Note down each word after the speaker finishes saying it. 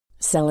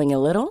Selling a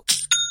little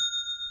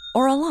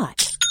or a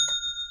lot?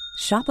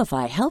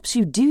 Shopify helps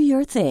you do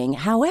your thing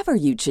however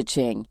you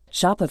cha-ching.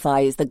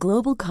 Shopify is the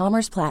global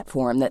commerce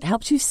platform that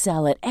helps you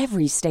sell at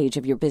every stage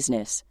of your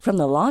business. From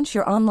the launch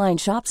your online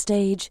shop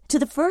stage to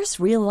the first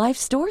real-life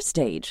store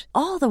stage,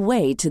 all the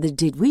way to the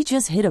did we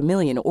just hit a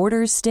million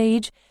orders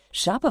stage.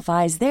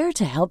 Shopify is there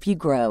to help you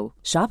grow.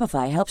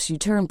 Shopify helps you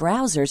turn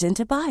browsers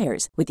into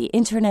buyers with the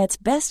internet's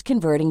best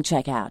converting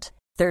checkout.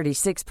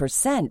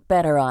 36%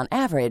 better on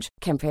average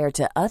compared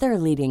to other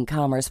leading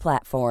commerce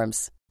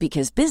platforms.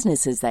 Because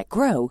businesses that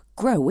grow,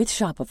 grow with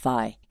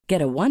Shopify.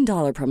 Get a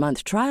 $1 per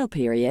month trial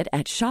period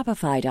at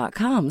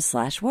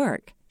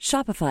shopify.com/work.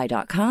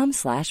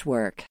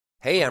 Shopify.com/work.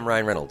 Hey, I'm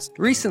Ryan Reynolds.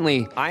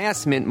 Recently, I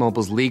asked Mint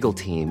Mobile's legal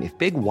team if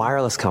big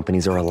wireless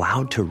companies are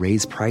allowed to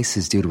raise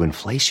prices due to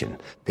inflation.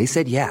 They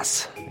said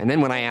yes. And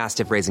then when I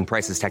asked if raising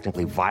prices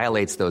technically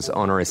violates those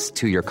onerous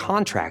two-year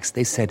contracts,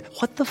 they said,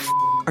 "What the f***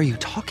 are you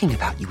talking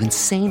about, you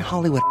insane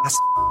Hollywood ass?"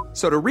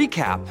 So to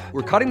recap,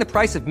 we're cutting the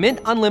price of Mint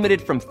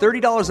Unlimited from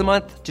 $30 a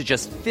month to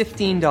just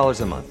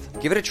 $15 a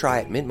month. Give it a try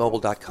at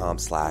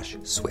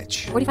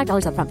mintmobile.com/switch.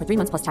 $45 up front for 3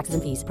 months plus taxes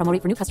and fees. Promo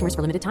rate for new customers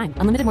for limited time.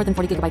 Unlimited more than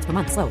 40 gigabytes per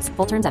month. Slows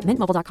full terms at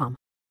mintmobile.com.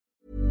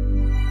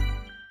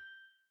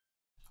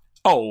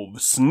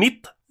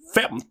 Avsnitt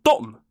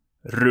 15.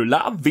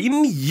 Rulla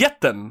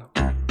vignetten.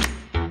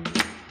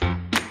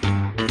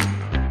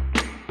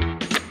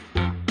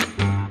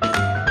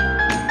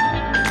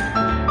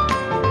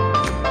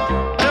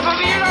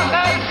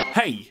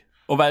 Hej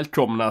och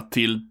välkomna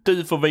till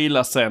Du får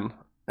vila sen.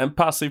 En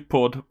passiv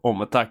podd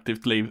om ett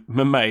aktivt liv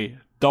med mig,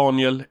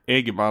 Daniel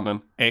Eggemannen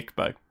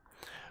Ekberg.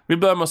 Vi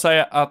börjar med att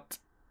säga att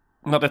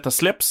när detta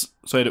släpps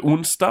så är det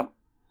onsdag.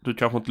 Du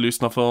kanske inte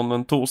lyssnar förrän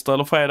en torsdag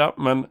eller fredag,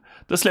 men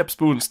det släpps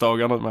på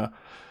onsdagar nu med.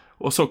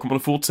 Och så kommer det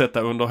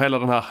fortsätta under hela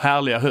den här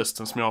härliga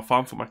hösten som jag har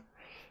framför mig.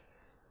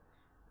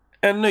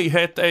 En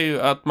nyhet är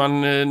ju att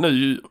man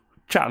nu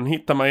kan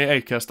hitta mig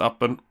i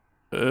Acast-appen.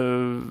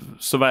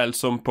 Såväl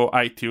som på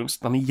iTunes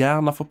där ni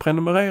gärna får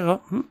prenumerera.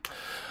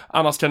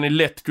 Annars kan ni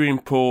lätt gå in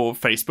på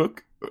Facebook,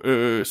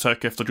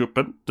 söka efter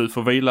gruppen Du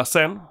får vila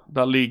sen.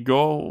 Där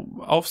ligger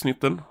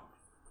avsnitten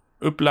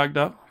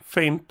upplagda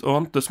fint och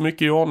inte så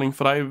mycket i ordning,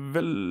 för det är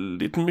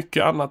väldigt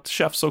mycket annat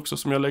tjafs också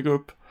som jag lägger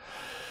upp.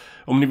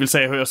 Om ni vill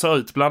se hur jag ser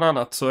ut bland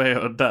annat så är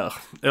jag där.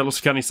 Eller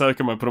så kan ni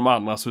söka mig på de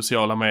andra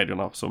sociala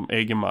medierna som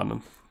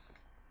Egenmannen.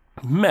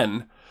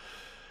 Men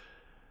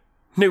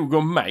nog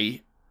om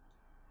mig.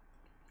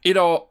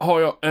 Idag har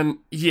jag en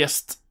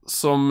gäst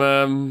som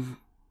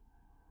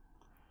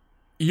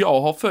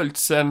jag har följt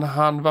sedan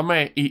han var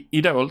med i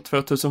Idol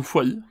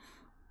 2007.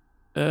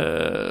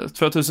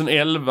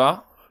 2011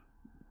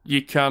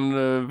 gick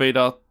han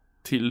vidare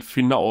till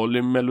final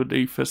i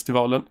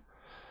Melodifestivalen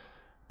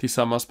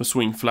tillsammans med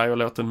Swingfly och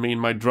låten Me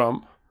and My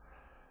Drum.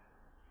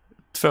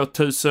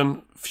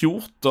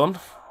 2014,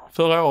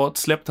 förra året,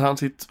 släppte han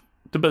sitt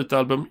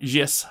debutalbum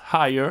Yes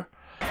Higher.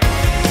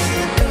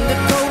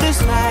 I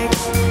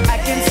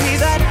can see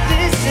that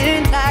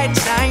distant light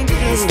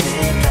shining.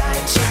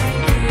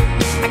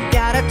 I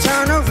gotta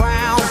turn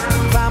around,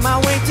 find my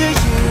way to you,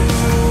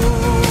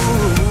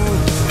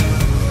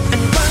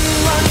 and run,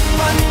 run,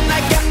 run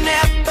like I've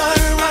never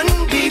run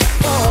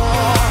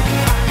before.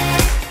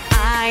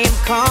 I am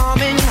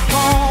coming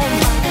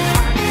home.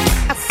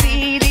 I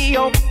see the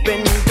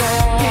open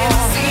door. Can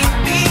see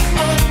the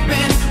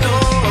open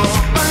door.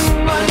 Run,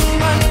 run,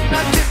 run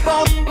until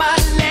both my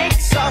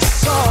legs are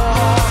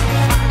sore.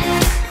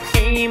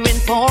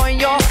 Aiming for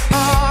your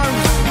arm,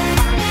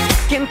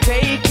 can't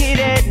take it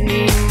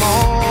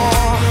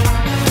anymore.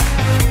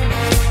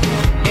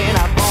 And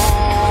I've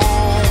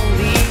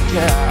only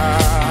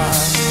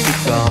just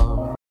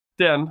begun.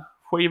 Den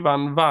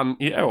skivan vann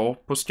i år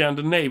på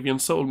Scandinavian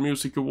Soul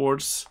Music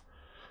Awards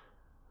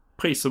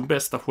pris som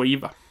bästa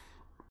skiva.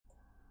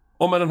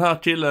 Och med den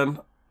här killen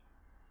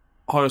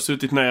har jag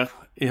suttit ner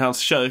i hans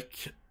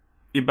kök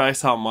i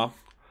Bergshamra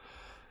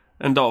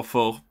en dag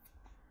för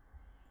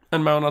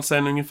en månad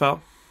sedan ungefär.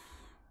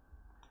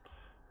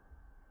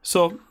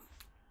 Så,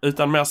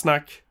 utan mer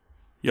snack,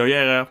 jag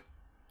ger er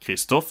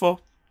Kristoffer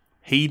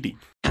Hiding.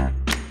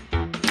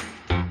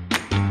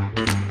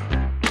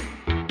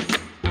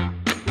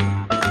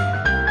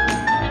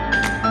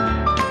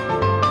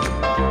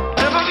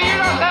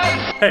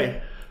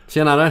 Hej!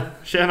 Tjenare!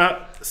 Tjena!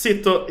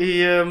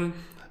 Sitter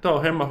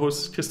dag hemma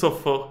hos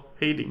Kristoffer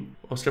Hiding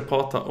och ska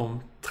prata om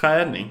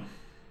träning.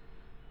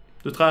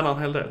 Du tränar en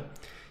hel del.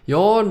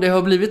 Ja, det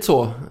har blivit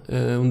så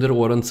under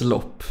årens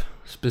lopp.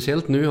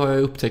 Speciellt nu har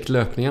jag upptäckt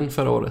löpningen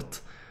förra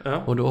året.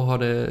 Ja. Och då har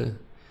det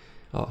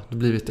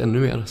blivit ännu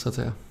mer, så att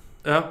säga.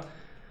 Ja,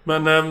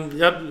 men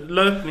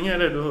löpning är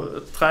det du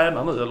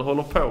tränar nu eller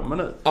håller på med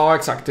nu? Ja,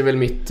 exakt. Det är väl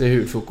mitt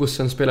huvudfokus.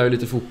 Sen spelar jag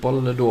lite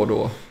fotboll då och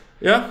då.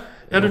 Ja,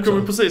 du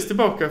kommer precis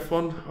tillbaka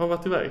från att ha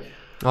varit iväg.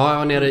 Ja, jag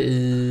var nere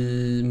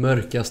i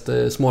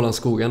mörkaste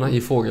Smålandsskogarna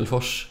i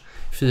Fågelfors.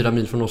 4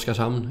 mil från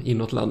Oskarshamn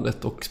inåt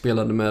landet och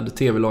spelade med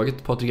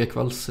TV-laget Patrik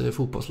Ekwalls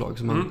fotbollslag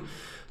som han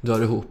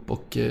drar ihop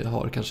och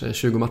har kanske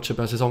 20 matcher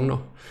per säsong då.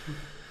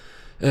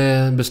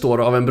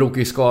 består av en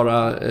brokig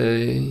skara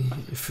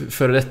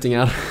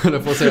föredettingar, eller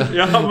får säga.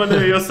 Ja, men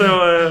det jag så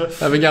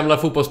även gamla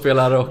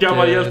fotbollsspelare och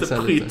gammal hjälte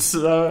Prytz.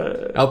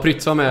 Ja,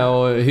 Prytz var med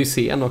och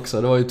Hussein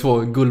också. Det var ju 2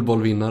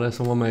 guldbollvinnare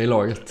som var med i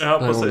laget.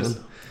 Ja, precis.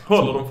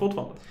 Håller de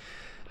fortfarande?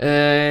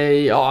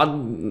 Ja,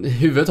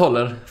 huvudet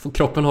håller.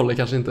 Kroppen håller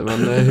kanske inte, men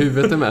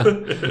huvudet är med.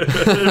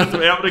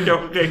 Ja, men det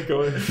kanske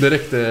räcker. Det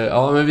räckte.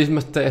 Ja, men vi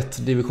mötte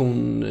ett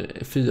division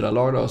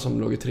 4-lag då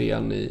som låg i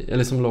trean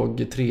eller som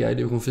låg 3 i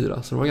division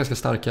 4. Så de var ganska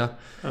starka,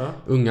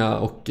 unga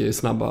och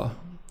snabba.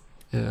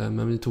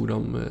 Men vi tog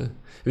dem.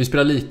 Vi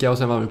spelade lika och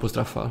sen vann vi på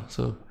straffar.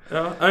 Så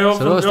ja, jag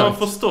har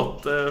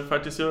förstått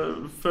faktiskt. Jag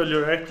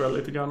följer Ekberg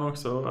lite grann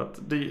också att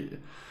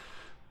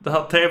det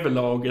här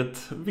TV-laget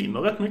vinner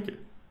rätt mycket.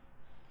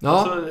 Ja,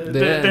 alltså,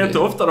 det är inte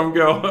ofta de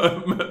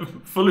går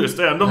förlust.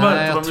 Ändå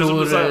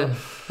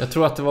jag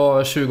tror att det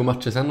var 20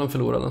 matcher sen de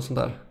förlorade och sånt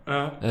där.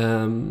 Ja.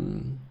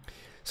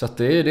 Så att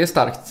det är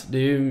starkt. Det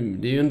är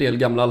ju en del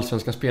gamla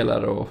allsvenska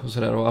spelare och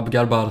sådär. Och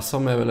Abgar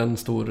Barsam är väl en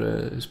stor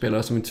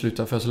spelare som inte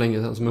slutar för så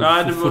länge sedan. Som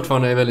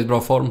fortfarande är i väldigt bra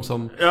form.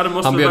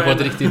 Han bjöd på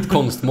ett riktigt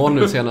konstmål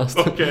nu senast.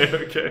 Okay.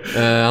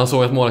 Han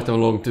såg att målvakten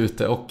var långt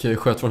ute och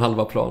sköt från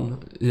halva plan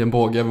i en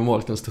båge över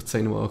målvakten,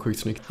 studsade in och var sjukt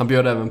snyggt. Han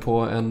bjöd även på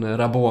en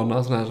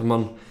Rabona sån här som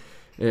man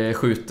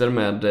skjuter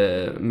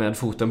med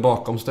foten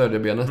bakom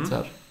stödjebenet så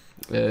här.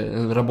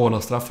 En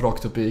Rabona-straff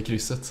rakt upp i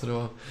krysset. Så det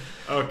var...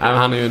 Okay.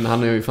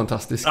 Han är ju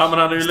fantastisk. Ja, men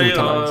han är ju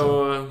lirare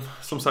och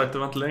som sagt det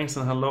var inte länge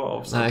sedan han la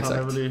av. Så han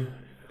är väl i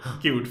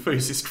god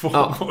fysisk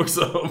form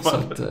också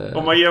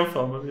om man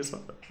jämför med vissa.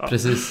 Ja.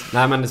 Precis.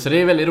 Nej, men så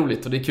det är väldigt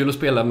roligt och det är kul att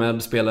spela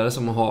med spelare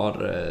som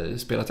har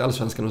spelat i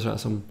Allsvenskan och sådär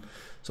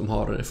som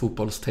har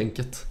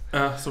fotbollstänket.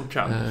 Ja, som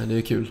kan. Det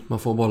är kul. Man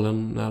får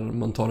bollen när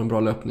man tar en bra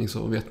löpning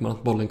så vet man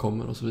att bollen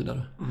kommer och så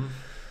vidare.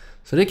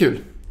 Så det är kul.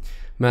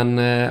 Men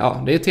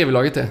ja, det är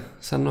tv-laget det.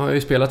 Sen har jag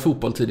ju spelat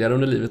fotboll tidigare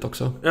under livet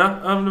också. Ja,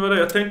 men det var det.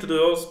 Jag tänkte du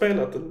har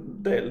spelat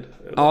en del. Eller?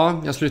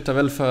 Ja, jag slutade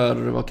väl för,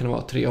 vad kan det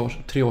vara, 2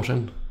 år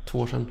sedan.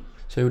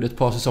 Så jag gjorde ett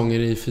par säsonger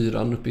i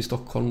 4:an uppe i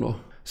Stockholm då.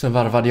 Sen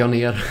varvade jag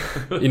ner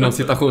inom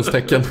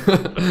citationstecken.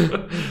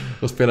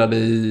 Och spelade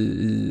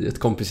i ett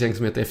kompisgäng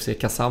som heter FC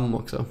Kassam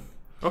också.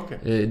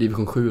 Okay. I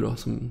division 7 då.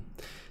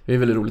 Det är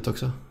väldigt roligt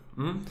också.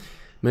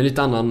 Men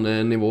lite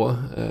annan nivå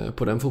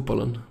på den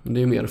fotbollen. Men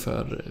det är mer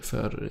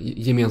för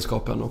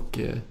gemenskapen och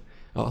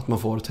att man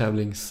får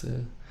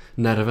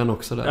tävlingsnerven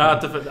också där. Ja,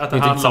 att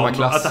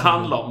det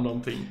handlar om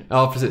någonting.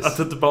 Ja, precis. Att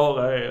det inte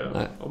bara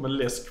är om en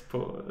läsk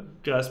på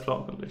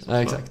gräsplanen liksom.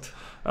 Ja, exakt.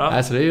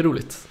 Ja. Så det är ju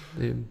roligt.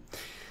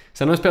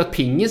 Sen har jag spelat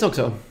pingis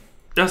också.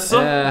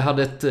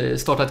 Hade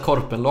startat ett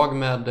korpenlag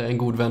med en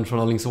god vän från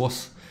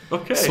Alingsås.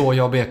 Okay.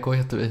 Soja BK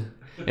heter vi.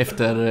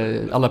 Efter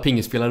alla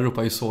pingisspelare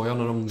ropar ju soja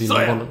när de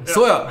vinner bollen.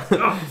 Soja!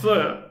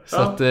 Så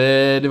att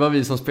det var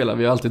vi som spelade.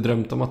 Vi har alltid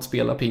drömt om att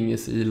spela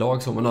pingis i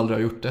lag som man aldrig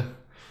har gjort det.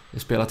 Vi har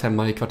spelat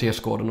hemma i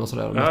kvartersgården och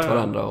sådär och mött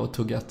varandra och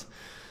tuggat.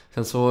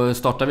 Sen så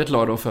startade vi ett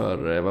lag då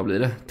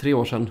för, 3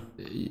 år sedan.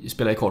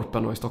 Spelade i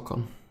Korpen och i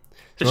Stockholm.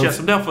 Det känns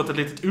som det har fått ett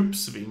litet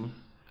uppsving.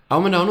 Ja,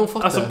 men det har nog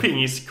fått alltså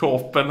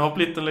pingiskorpen har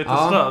blivit en liten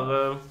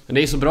sådär... Men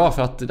det är så bra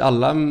för att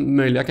alla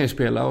möjliga kan ju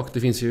spela och det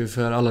finns ju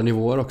för alla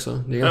nivåer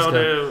också. Det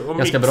är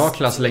ganska bra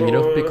klass längre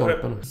upp i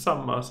korpen.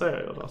 Samma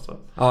serier alltså.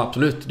 Ja,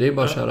 absolut. Det är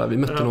bara att köra. Vi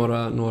mötte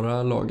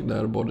några lag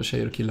där både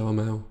tjejer och killar var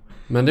med.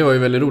 Men det var ju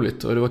väldigt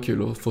roligt och det var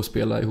kul att få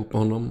spela ihop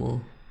med honom. Och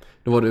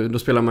då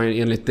spelade man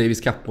ju enligt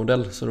Davis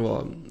Cup-modell. Så det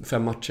var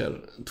 5 matcher,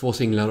 2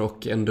 singlar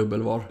och en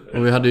dubbel var.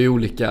 Och vi hade ju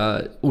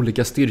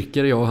olika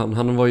styrkor, jag och han.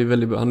 Han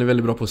är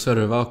väldigt bra på att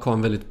serva och har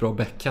en väldigt bra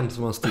backhand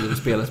som han styr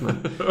spelet med.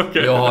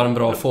 Okay. Jag har en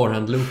bra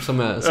forehand loop som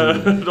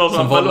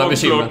vållar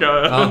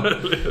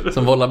bekymmer.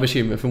 Som vållar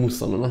bekymmer för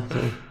motståndarna.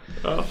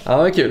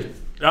 Ja, det är kul.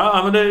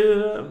 Ja, men det är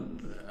ju...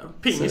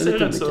 Pingis är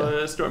rätt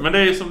så stor. Men det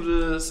är ju som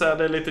du säger,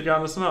 det är lite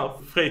grann en sån här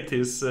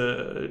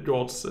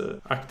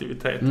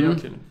fritidsgårdsaktivitet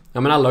egentligen.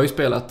 Ja, men alla har ju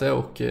spelat det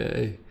och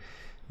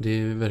det är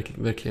ju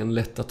verkligen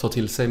lätt att ta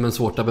till sig men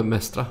svårt att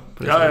bemästra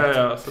på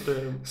det sättet.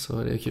 Så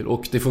det är kul.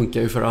 Och det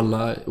funkar ju för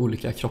alla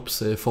olika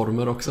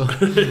kroppsformer också.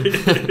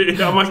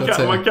 Ja, man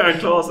kan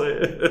klara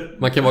sig.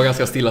 Man kan vara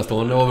ganska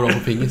stillastående och vara bra på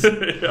pingis.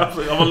 Ja,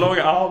 man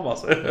långa armar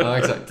så. Ja,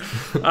 exakt.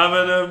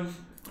 Ja,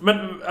 men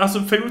alltså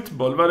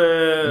fotboll, var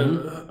det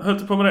höll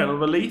du på med det när du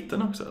var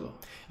liten också eller?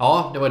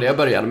 Ja, det var det jag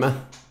började med.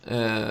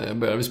 Jag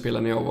började spela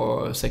när jag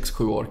var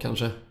 6-7 år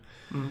kanske.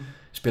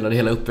 Spelade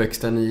hela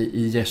uppväxten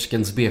i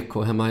Gärskens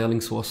BK hemma i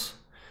Alingsås.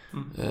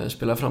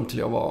 Spelade fram till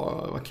jag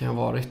var, vad kan jag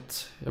ha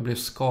varit? Jag blev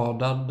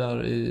skadad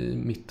där i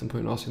mitten på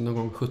gymnasiet, någon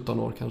gång 17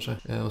 år kanske.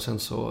 Och sen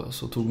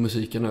så tog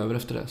musiken över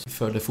efter det.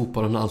 Förde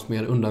fotbollen allt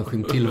mer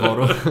undanskymd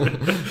tillvaro.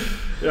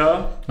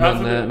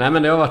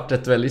 Men det har varit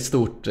ett väldigt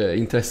stort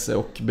intresse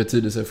och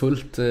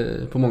betydelsefullt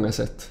på många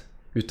sätt.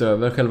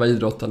 Utöver själva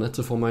idrottandet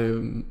så får man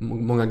ju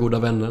många goda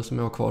vänner som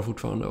jag har kvar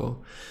fortfarande.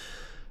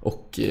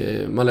 Och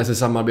man läser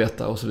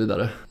samarbeta och så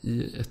vidare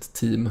i ett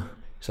team.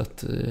 Så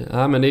att,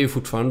 men det är ju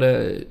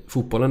fortfarande,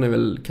 fotbollen är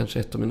väl kanske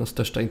ett av mina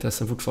största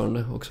intressen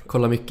fortfarande. Och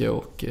kolla mycket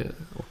och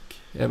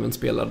även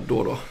spela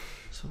då.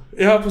 Så.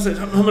 Ja, precis.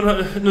 Men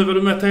nu var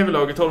du med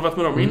TV-laget. Har du varit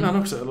med dem innan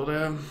också? Eller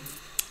det...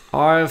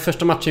 Ja,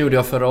 första matchen gjorde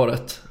jag förra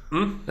året.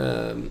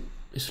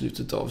 I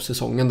slutet av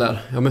säsongen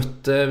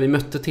där. Vi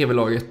mötte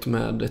TV-laget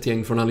med ett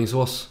gäng från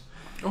Alingsås.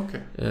 Okay.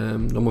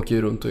 De åker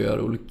ju runt och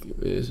gör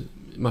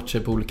matcher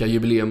på olika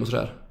jubileum och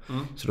sådär.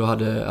 Så då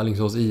hade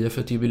Alingsås IF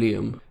ett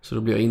jubileum. Så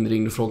då blev jag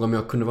inringd och frågade om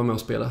jag kunde vara med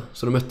och spela.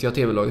 Så då mötte jag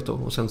TV-laget då.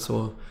 Och sen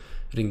så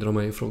ringde de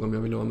mig och frågade om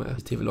jag ville vara med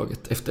i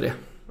TV-laget efter det.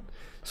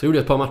 Så gjorde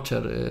jag ett par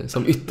matcher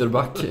som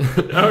ytterback.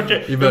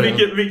 Okej.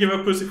 Vilken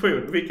var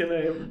position? Vilken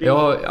är din?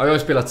 Jag har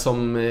spelat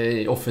som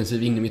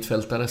offensiv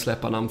innermittfältare,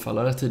 släpande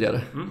anfallare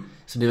tidigare.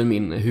 Så det är väl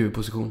min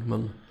huvudposition.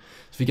 Men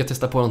så fick jag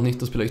testa på något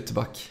nytt och spela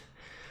ytterback.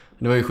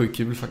 Det var ju sjukt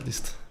kul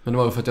faktiskt. Men det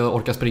var för att jag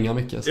orkar springa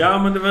mycket. Så.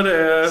 Ja, men det var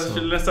det. Jag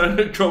skulle nästan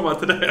komma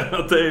till det.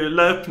 Att det är ju,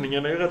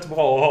 löpningen är ju rätt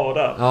bra att ha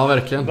där. Ja,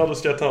 verkligen. När du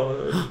ska ta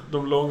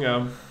de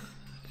långa...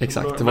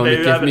 Exakt, det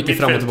var mycket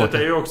fram och tillbaka.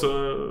 Det är ju också...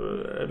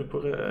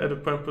 Är du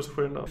på en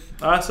position där?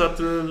 Ja, så att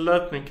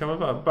löpning kan man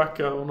vara.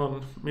 Backa och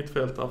någon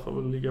mittfältare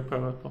får väl ligga på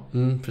ett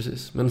par.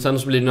 Precis. Men sen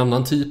så blir det en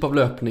annan typ av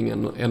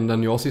löpning än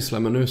den jag sysslar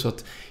med nu. Så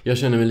att jag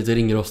känner mig lite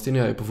ringrostig när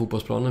jag är på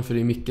fotbollsplanen. För det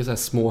är mycket så här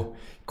små,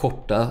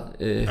 korta,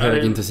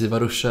 högintensiva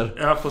ruscher.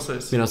 Ja,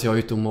 precis. Medan jag är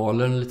ute och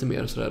maler lite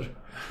mer sådär.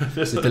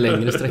 Lite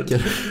längre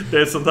sträckor. Det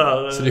är sånt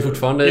där så det är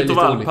fortfarande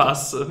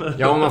intervallpass. Lite olika.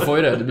 Ja, man får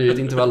ju det. Det blir ju ett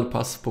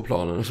intervallpass på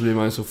planen. Och så blir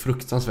man ju så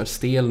fruktansvärt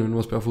stel nu när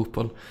man spelar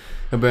fotboll.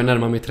 Jag börjar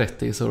närma mig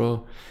 30 så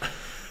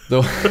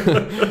då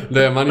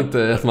är man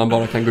inte att man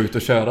bara kan gå ut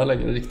och köra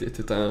längre riktigt.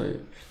 Utan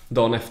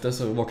dagen efter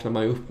så vaknar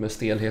man ju upp med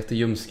stelhet i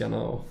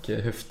ljumskarna och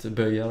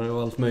höftböjare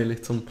och allt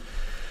möjligt som...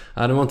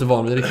 Nej, det var inte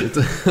van vid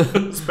riktigt.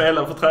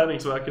 Spela för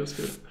träningsverkens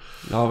skull.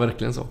 Ja,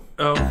 verkligen så.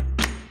 Ja.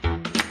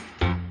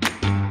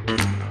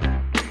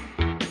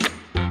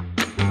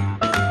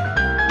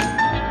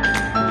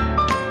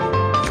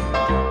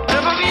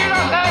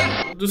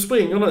 Du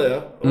springer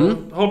nu.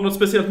 Har du något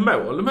speciellt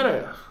mål med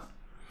det?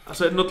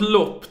 Alltså är det något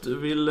lopp du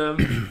vill...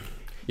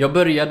 Jag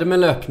började med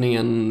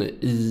löpningen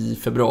i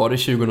februari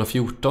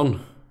 2014.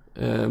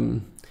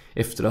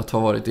 Efter att ha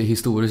varit i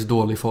historiskt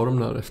dålig form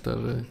där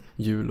efter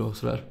jul och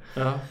sådär.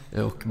 Ja.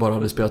 Och bara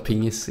hade spelat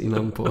pingis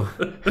innan på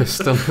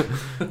hösten.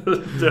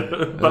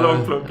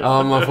 Ballongplocka.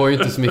 Ja, man får ju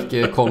inte så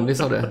mycket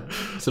kondis av det.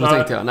 Så då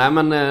tänkte jag, nej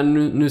men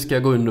nu ska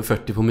jag gå under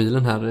 40 på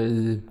milen här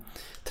i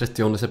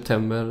 30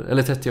 september.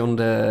 Eller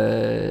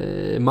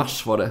 30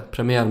 mars var det,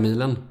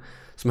 premiärmilen.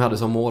 Som jag hade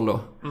som mål då.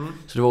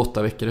 Så det var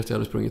 8 veckor efter jag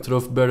hade sprungit. Så då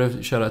började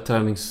jag köra ett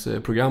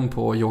träningsprogram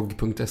på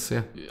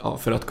jogg.se. Ja,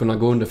 för att kunna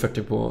gå under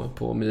 40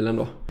 på milen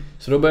då.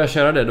 Så då började jag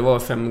köra det. Det var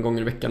 5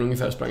 gånger i veckan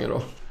ungefär sprang jag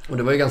då. Och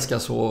det var ju ganska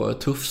så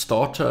tuff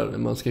start så här.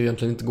 Man ska ju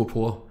egentligen inte gå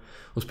på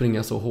och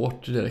springa så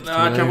hårt direkt.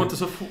 Nej, kanske inte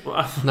så fort.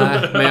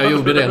 Nej, men jag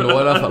gjorde det ändå i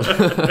alla fall.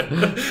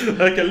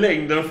 Öka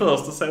längden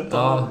först och sen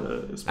ta...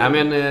 Ja,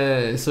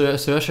 men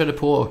så jag körde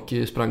på och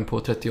sprang på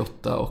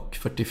 38 och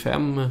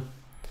 45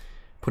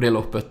 på det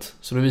loppet.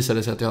 Så då visade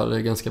det sig att jag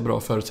hade ganska bra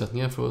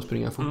förutsättningar för att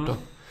springa fort då.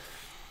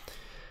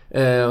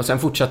 Och sen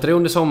fortsatte det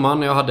under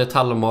sommaren. Jag hade ett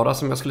halvmara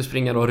som jag skulle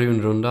springa då,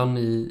 Runrundan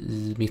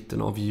i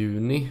mitten av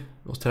juni.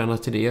 Och tränade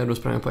till det. Då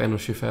sprang jag på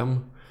 1,25.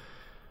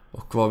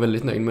 Och var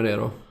väldigt nöjd med det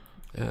då.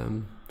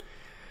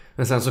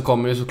 Men sen så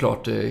kommer ju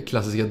såklart det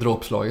klassiska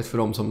dråpslaget för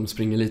de som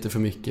springer lite för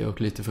mycket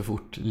och lite för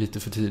fort, lite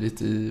för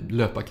tidigt i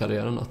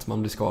löparkarriären, att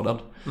man blir skadad.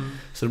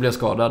 Så då blev jag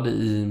skadad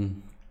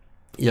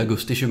i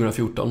augusti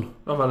 2014.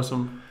 Vad var det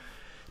som...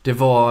 Det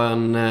var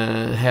en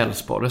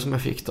hälspade som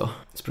jag fick då.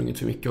 Sprungit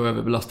för mycket och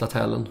överbelastat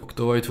hälen. Och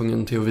då var jag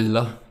tvungen till att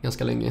vila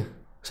ganska länge.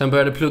 Sen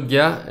började jag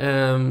plugga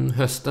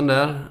hösten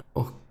där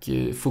och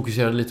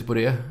fokuserade lite på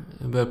det.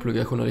 Jag började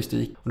plugga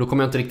journalistik. Och då kom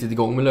jag inte riktigt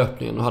igång med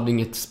löpningen och hade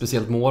inget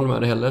speciellt mål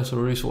med det heller. Så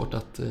då är det svårt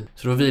att...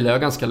 Så då vilade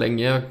jag ganska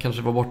länge. Jag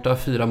kanske var borta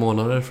 4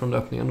 månader från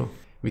löpningen då.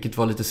 Vilket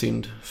var lite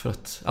synd. För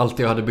att allt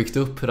jag hade byggt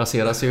upp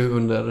raseras ju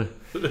under...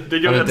 Det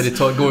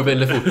går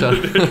väldigt fort där.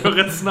 Det går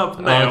rätt snabbt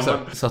ner. Ja,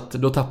 exakt. Så att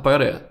då tappade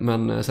jag det.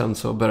 Men sen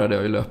så började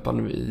jag ju löpa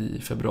nu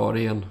i februari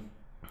igen.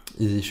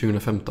 I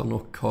 2015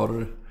 och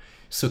har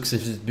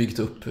successivt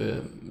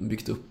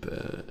byggt upp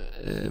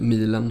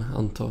milen,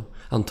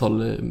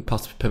 antal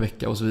pass per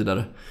vecka och så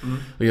vidare.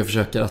 Och jag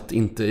försöker att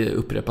inte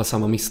upprepa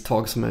samma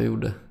misstag som jag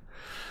gjorde.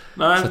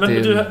 Nej, men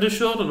du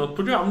körde något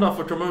program där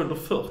för att komma under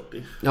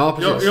 40. Ja,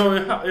 precis.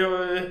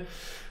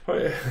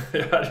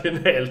 Jag hade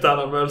en helt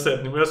annan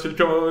målsättning, men jag skulle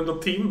komma under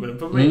timmen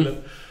på milen.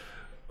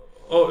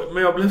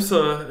 Men jag blev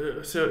så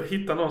jag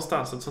hittade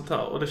någonstans ett sånt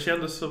här och det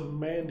kändes så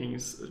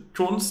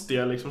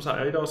konstiga liksom så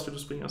här, idag skulle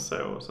du springa så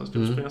och sen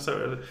skulle du springa så.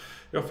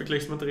 Jag fick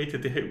liksom inte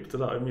riktigt ihop det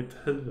där i mitt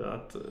huvud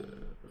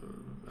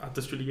att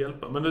det skulle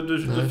hjälpa. Men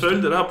du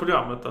följde det här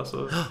programmet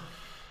alltså.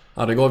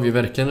 Ja, det gav ju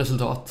verkligen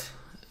resultat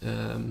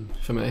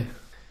för mig.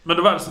 Men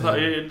det var så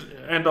här,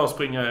 en dag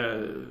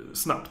springa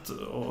snabbt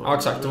och, ja,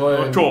 exakt. Det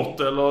var och kort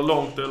eller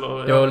långt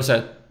eller... Jag vill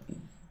säga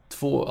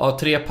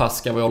 3 pass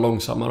ska vara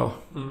långsamma då.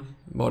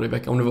 Var i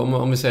veckan.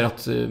 Om vi säger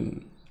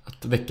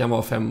att veckan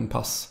var 5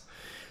 pass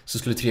så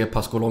skulle 3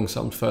 pass gå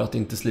långsamt för att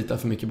inte slita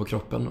för mycket på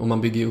kroppen. Och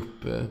man bygger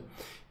upp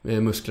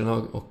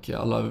musklerna och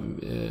alla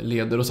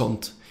leder och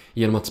sånt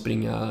genom att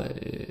springa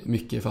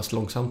mycket fast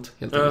långsamt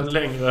helt enkelt.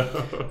 Längre.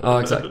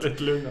 Ja, exakt.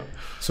 Lite lugnare.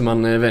 Så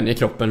man vänjer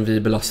kroppen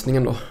vid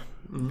belastningen då.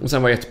 Och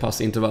sen var ett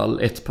pass intervall.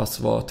 Ett pass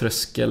var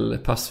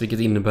tröskelpass, vilket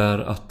innebär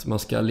att man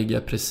ska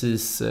ligga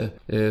precis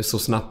så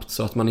snabbt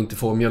så att man inte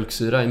får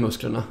mjölksyra i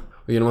musklerna.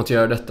 Och genom att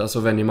göra detta så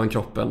vänjer man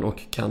kroppen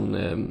och kan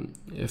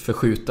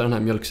förskjuta den här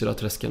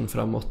mjölksyratröskeln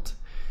framåt.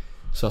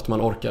 Så att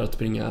man orkar att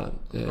springa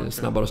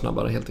snabbare och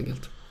snabbare helt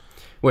enkelt.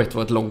 Och ett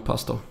var ett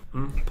långpass då.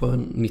 På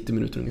 90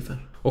 minuter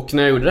ungefär. Och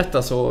när jag gjorde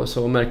detta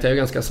så märkte jag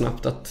ganska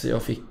snabbt att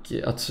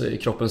att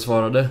kroppen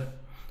svarade.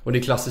 Och det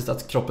är klassiskt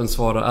att kroppen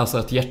svarar, alltså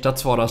att hjärtat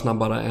svarar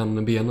snabbare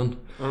än benen.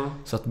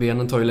 Så att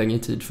benen tar ju längre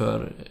tid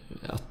för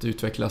att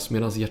utvecklas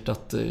medan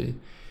hjärtat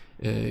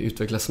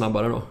utvecklas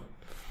snabbare då.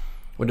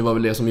 Och det var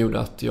väl det som gjorde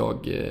att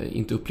jag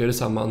inte upplevde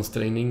samma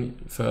ansträngning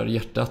för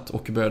hjärtat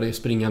och började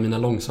springa mina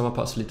långsamma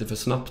pass lite för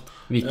snabbt.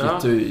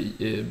 Vilket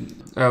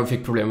jag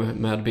fick problem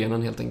med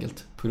benen helt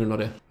enkelt på grund av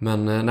det.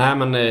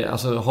 Men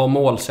alltså ha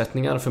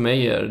målsättningar för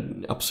mig är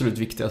absolut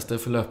viktigaste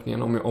för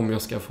löpningen om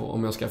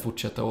jag ska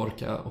fortsätta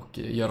orka och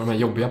göra de här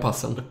jobbiga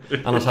passen.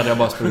 Annars hade jag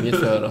bara sprungit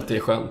för att det är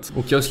skönt.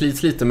 Och jag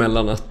slits lite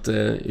mellan att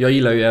jag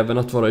gillar ju även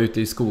att vara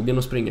ute i skogen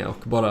och springa och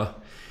bara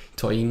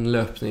ta in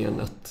löpningen,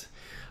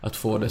 att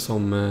få det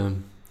som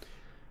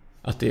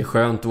att det är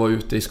skönt att vara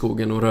ute i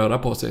skogen och röra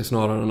på sig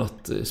snarare än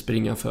att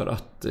springa för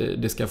att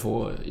det ska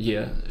få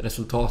ge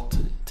resultat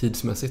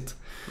tidsmässigt.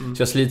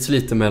 Så jag slits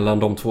lite mellan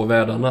de två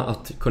världarna,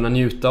 att kunna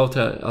njuta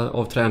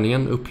av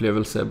träningen,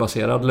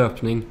 upplevelsebaserad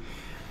löpning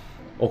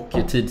och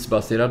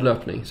tidsbaserad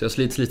löpning. Så jag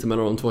slits lite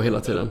mellan de två hela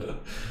tiden.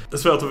 Det är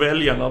svårt att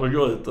välja när du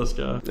går ut och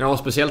ska... Ja,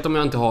 speciellt om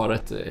jag inte har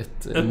ett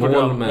mål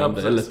program,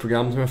 eller ett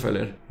program som jag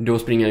följer. Då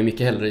springer jag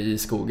mycket hellre i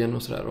skogen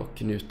och sådär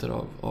och njuter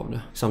av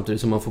det.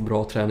 Samtidigt som man får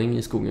bra träning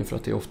i skogen för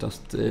att det är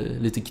oftast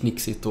lite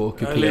knixigt och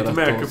kuperat. Lite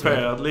mer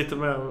kuperat, lite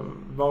mer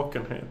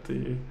vakenhet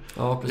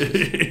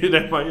i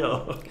det man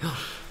gör.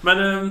 Men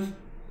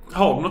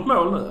har du något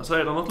mål nu? Så är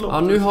det något lopp?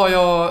 Ja, nu har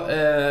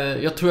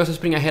jag tror jag ska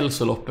springa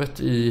hälsoloppet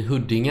i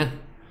Huddinge.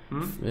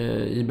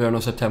 I början av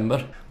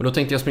september. Och då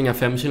tänkte jag springa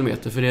 5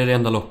 kilometer, för det är det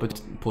enda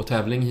loppet på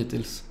tävling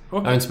hittills. Jag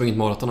har inte sprungit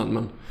maraton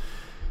än,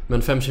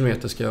 men 5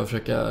 kilometer ska jag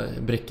försöka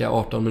bräcka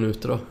 18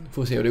 minuter då.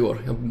 Får se hur det går.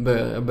 Jag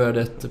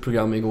började ett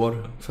program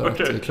igår för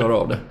att klara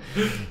av det.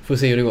 Får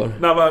se hur det går.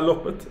 När var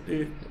loppet?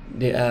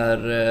 Det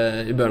är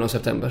i början av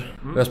september.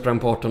 Jag sprang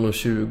på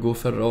 18:20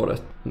 förra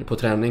året på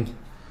träning.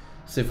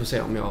 Så vi får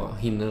se om jag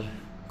hinner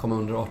komma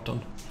under 18.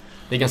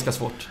 Det är ganska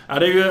svårt. Ja,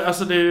 det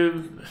är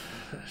ju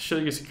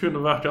 20 sekunder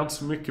verkar inte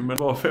så mycket, men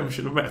bara 5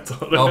 kilometer.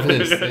 Ja,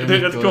 precis. Det är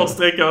rätt kort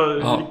sträcka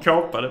att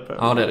kapa det på.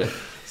 Ja, det är det.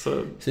 Så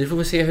vi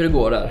får se hur det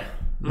går där.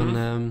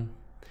 Men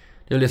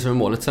det är det som är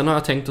målet. Sen har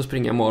jag tänkt att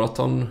springa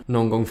maraton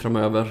någon gång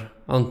framöver.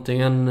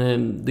 Antingen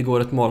det går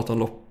ett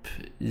maratonlopp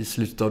i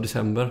slutet av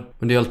december.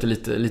 Men det är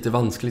alltid lite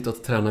vanskligt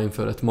att träna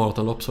inför ett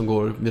maratonlopp som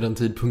går vid den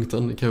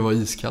tidpunkten. Det kan ju vara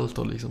iskallt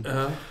då liksom.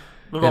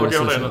 Men var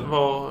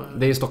går det?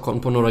 Det är i Stockholm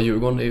på norra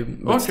Djurgården. Det är ju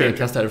ett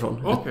stenkast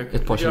därifrån.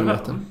 Ett par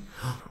kilometer.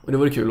 Och det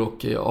vore kul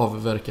att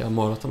avverka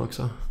maraton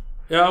också.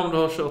 Ja, om du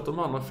har kört de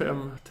andra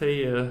 5,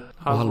 10,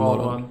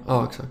 halvmaran.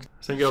 Ja, exakt.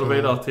 Sen går du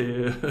vidare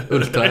till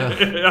ultra,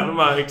 ja, de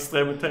här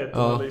extremiteterna.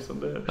 Ja. Liksom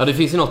det. Ja, det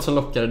finns ju något som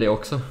lockar det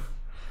också.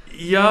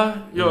 Ja,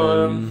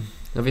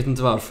 jag vet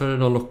inte varför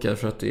de lockar,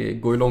 för att det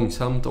går ju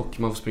långsamt och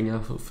man får springa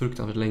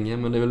fruktansvärt länge.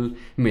 Men det är väl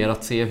mer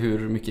att se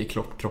hur mycket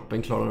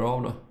kroppen klarar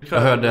av då.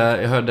 Jag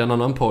hörde en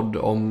annan podd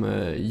om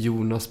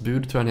Jonas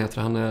Bud, tror jag han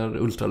heter. Han är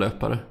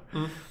ultralöpare.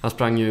 Han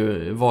sprang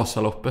ju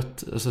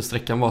Vasaloppet, alltså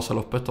sträckan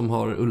Vasaloppet. De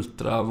har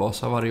Ultra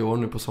Vasa varje år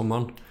nu på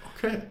sommaren.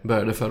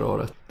 Började förra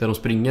året. Där de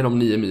springer de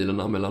 9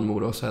 milerna mellan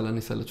Mora och Sälen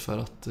istället för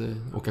att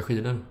åka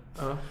skidor.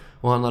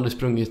 Och han hade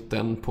sprungit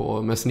den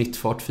med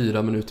snittfart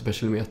 4 minuter per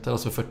kilometer,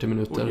 alltså 40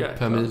 minuter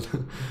per mil.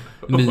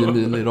 9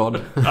 mil i rad.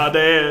 Ja,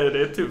 det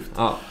är tufft.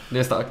 Ja, det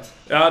är starkt.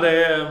 Ja,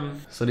 det är...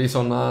 Så det är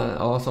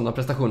såna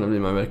prestationer blir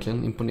man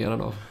verkligen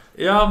imponerad av.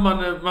 Ja,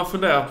 man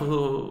funderar på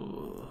hur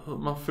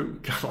man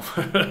funkar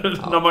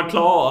när man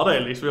klarar det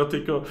liksom. Jag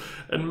tycker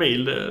en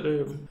mil,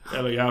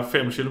 eller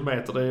 5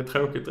 kilometer, det är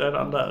tråkigt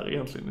redan där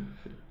egentligen.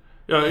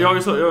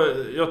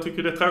 Jag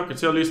tycker det är tråkigt,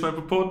 så jag lyssnar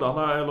på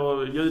poddarna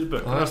eller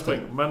ljudböckerna.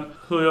 Men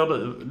hur gör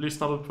du?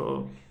 Lyssnar du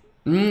på?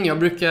 Jag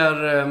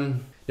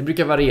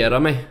brukar variera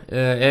mig.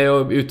 Är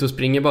jag ute och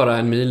springer bara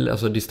 1 mil,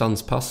 alltså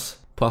distanspass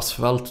på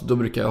asfalt, då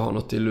brukar jag ha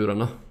något i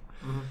lurarna.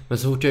 Men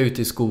så fort jag är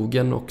ute i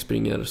skogen och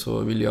springer så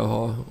vill jag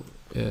ha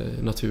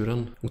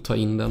naturen och ta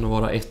in den och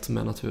vara ett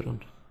med naturen.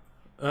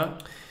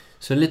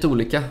 Så det är lite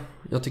olika.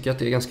 Jag tycker att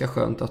det är ganska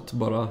skönt att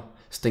bara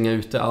stänga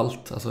ute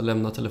allt, alltså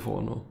lämna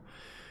telefon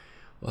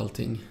och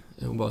allting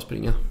och bara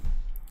springa.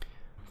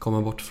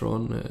 Komma bort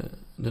från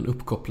den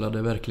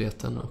uppkopplade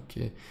verkligheten och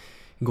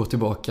gå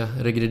tillbaka,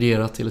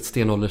 regredera till ett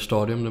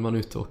stenåldersstadium där man är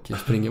ute och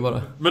springer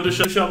bara. Men du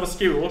kör med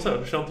skor och så?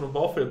 Du kör inte någon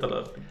barfota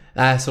löpning?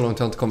 Nej, så långt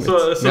har jag inte kommit.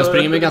 Men jag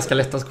springer med ganska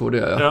lätta skor, det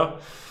gör jag.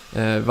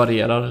 Ja.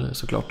 Varierar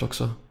såklart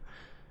också.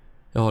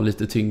 Jag har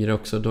lite tyngre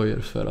också dojor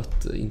för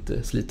att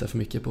inte slita för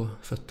mycket på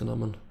fötterna.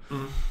 Men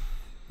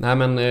Nej,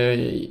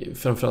 men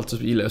framförallt så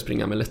gillar jag att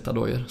springa med lätta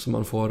dojor så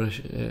man får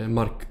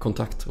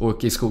markkontakt.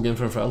 Och i skogen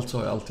framförallt så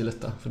har jag alltid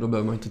lätta, för då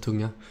behöver man inte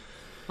tunga.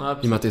 Nej,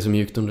 i och med att det är så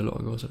mjukt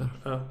underlag och sådär.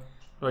 Ja.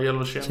 Det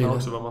gäller att känna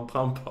också vad man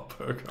trampar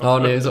på. Ja,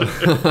 det är så.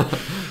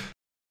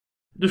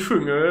 Du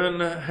sjunger ju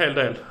en hel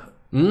del.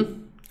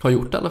 Har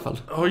gjort det i alla fall.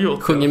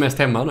 Sjunger mest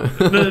hemma nu.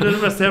 Det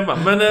är mest hemma.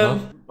 Men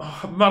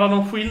var det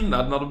någon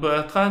skillnad när du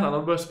började träna, när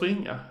du började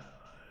springa?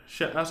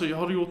 Alltså,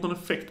 har du gjort någon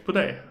effekt på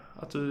det?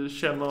 Att du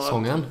känner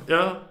sången?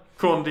 Ja,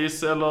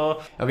 kondis eller...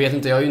 Jag vet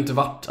inte, jag har ju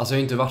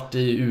inte varit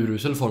i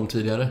urusel form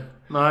tidigare.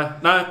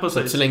 Nej,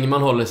 precis. Så länge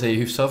man håller sig i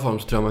hyfsad form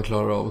så tror jag man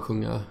klarar av att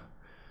sjunga.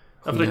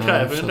 Ja, för det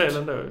kräver ju en del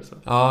ändå. Så.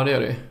 Ja, det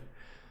gör det.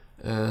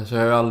 Så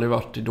jag har ju aldrig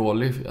varit i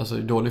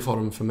dålig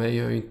form för mig.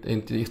 Jag är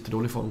inte i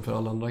jättedålig form för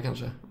alla andra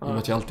kanske. I och med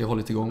att jag alltid har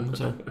hållit igång och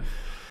så.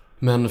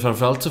 Men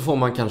framförallt så får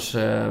man kanske,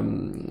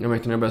 jag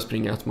märker när jag börjar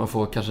springa, att man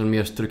får kanske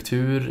mer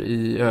struktur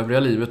i övriga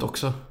livet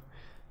också.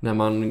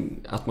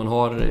 Att man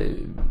har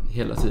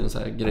hela tiden så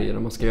här grejer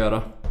man ska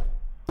göra.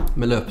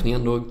 Med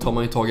löpningen, då tar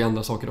man ju tag i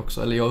andra saker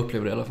också. Eller jag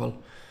upplever det i alla fall.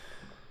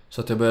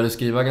 Så att jag började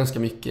skriva ganska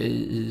mycket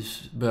i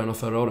början av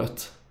förra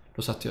året.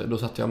 Då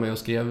satt jag med och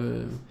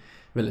skrev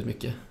väldigt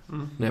mycket.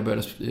 När jag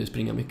började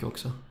springa mycket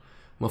också.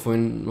 Man får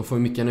ju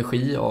mycket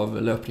energi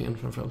av löpningen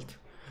framförallt.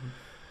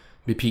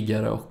 Blir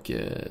piggare och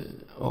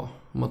om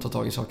man tar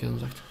tag i saker som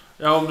sagt.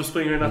 Ja, om du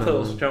springer i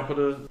natur så kanske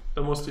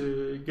det måste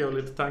ju gå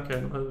lite tankar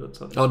genom huvudet.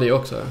 Så. Ja, det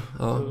också.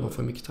 Ja, man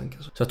får mycket tankar.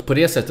 Så att på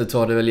det sättet så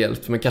har det väl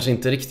hjälpt. Men kanske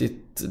inte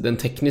riktigt den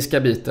tekniska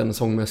biten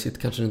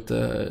sångmässigt. Kanske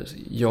inte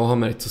jag har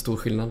märkt så stor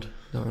skillnad.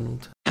 Det har jag nog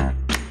inte.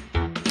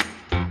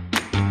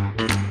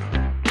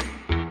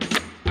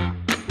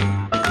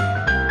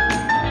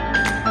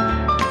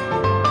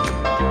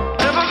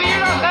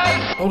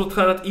 Har du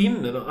tränat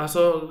inne då?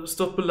 Alltså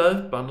stått på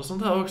löpband och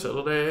sånt här också?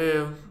 Eller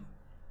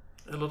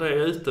det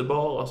är ute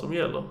bara som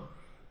gäller?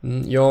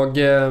 Nu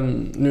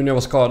när jag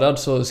var skadad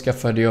så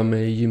skaffade jag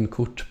mig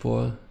gymkort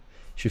på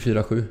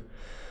 24/7.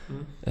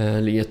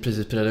 Ligger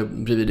precis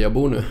bredvid där jag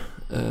bor nu.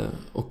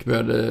 Och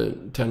började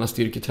träna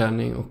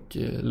styrketräning och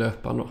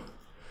löpan då.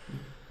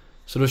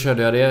 Så då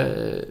körde jag det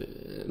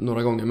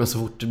några gånger. Men så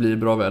fort det blir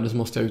bra väder så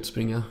måste jag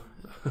utspringa.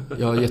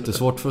 Jag har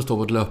jättesvårt för att stå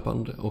på ett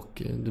löpband.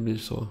 Och det blir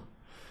så...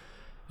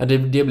 Ja, det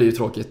blir ju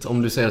tråkigt.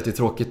 Om du säger att det är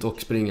tråkigt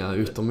att springa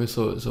utomhus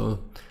så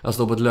att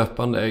stå på ett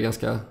löpband är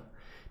ganska...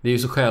 Det är ju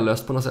så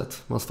själlöst på något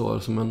sätt. Man står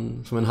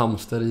som en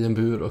hamster i en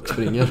bur och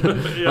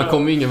springer. Man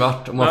kommer ingen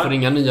vart och man får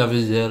inga nya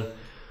vyer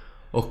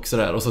och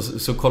sådär. Och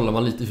så kollar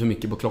man lite för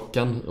mycket på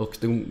klockan. Och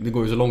det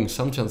går ju så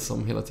långsamt känns det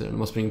som hela tiden när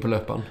man springer på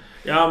löpband.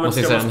 Ja, men man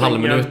ser en halv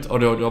minut och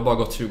det har bara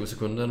gått 20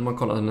 sekunder när man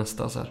kollar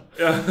nästa så här.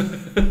 Ja.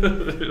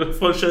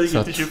 Från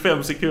 20 till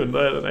 25 sekunder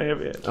är den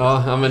evighet.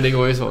 Ja, men det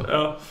går ju så.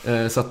 Ja.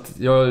 Så att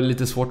jag har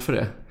lite svårt för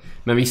det.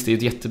 Men visst, det är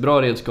ett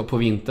jättebra redskap på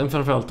vintern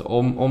framförallt.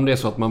 Om det är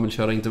så att man vill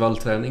köra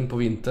intervallträning på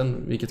vintern,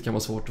 vilket kan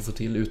vara svårt att få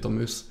till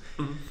utomhus.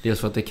 Dels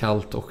för att det är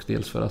kallt och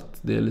dels för att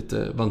det är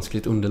lite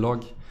vanskligt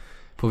underlag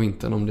på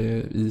vintern om det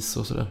är is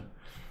och sådär.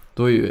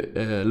 Då är ju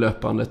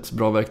löpband ett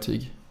bra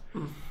verktyg.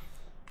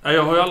 Ja,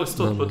 jag har ju aldrig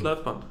stått på ett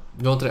löpband.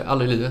 Du har inte det?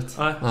 Aldrig i livet?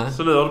 Nej.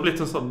 Så nu har det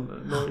blivit en sån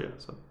nöje.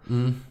 Så.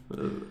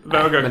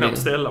 Vågar knappt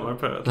ställa mig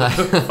på det.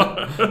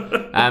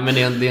 Nej, men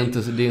det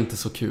är inte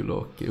så kul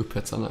och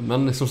upphetsande.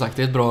 Men som sagt,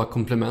 det är ett bra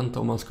komplement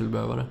om man skulle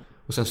behöva det.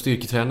 Och sen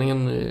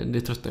styrketräningen,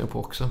 det tröttnar jag på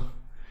också.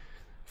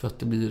 För att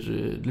det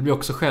blir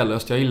också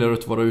själlöst. Jag gillar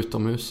att vara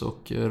utomhus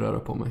och röra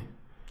på mig.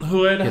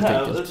 Hur är det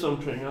här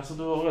utomkring? Alltså,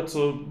 du har rätt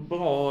så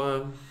bra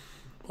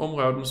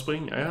områden att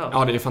springa i här.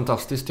 Ja, det är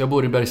fantastiskt. Jag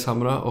bor i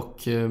Bergshamra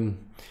och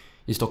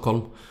i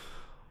Stockholm.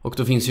 Och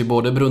då finns ju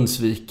både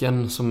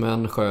Brunnsviken som är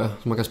en sjö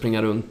som man kan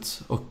springa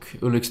runt, och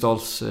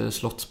Ulriksdals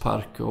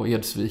slottspark och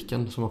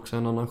Edsviken som också är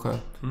en annan sjö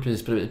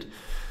precis bredvid.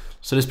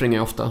 Så det springer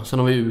jag ofta. Sen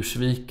har vi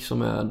Ursvik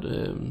som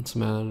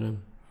är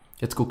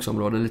ett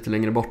skogsområde lite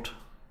längre bort.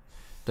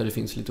 Där det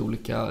finns lite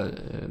olika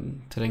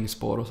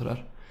terrängspår och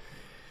sådär.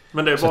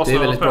 Men det är, bara det är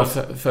väldigt bra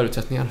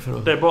förutsättningar för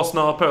att... Det är bara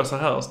snöra på sig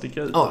här och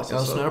sticka ut. Ja,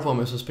 jag snörar på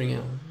mig så springer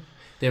jag.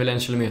 Det är väl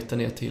 1 kilometer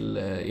ner till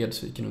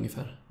Edsviken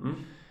ungefär.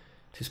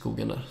 Till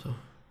skogen där så.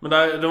 Men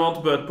det har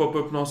inte börjat poppa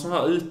upp någon sån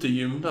här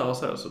utegym där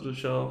så du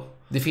kör...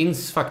 Det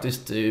finns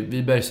faktiskt,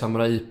 vid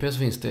Bergshamra IP så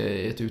finns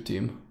det ett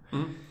utegym.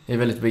 Det är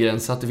väldigt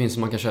begränsat. Det finns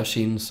som man kan köra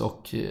chins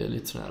och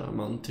lite sån här,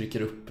 man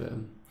trycker upp,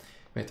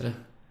 vad heter det?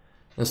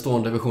 En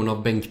stående version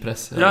av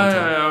bänkpress. Ja,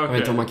 jag vet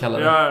inte vad man kallar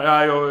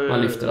det.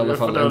 Man lyfter i alla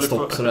fall en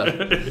stock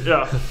sådär.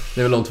 Ja.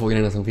 Det är väl de 2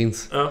 grejerna som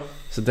finns. Ja.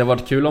 Så det har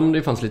varit kul om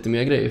det fanns lite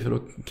mer grejer, för då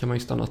kan man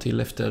ju stanna till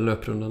efter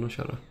löprundan och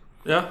köra.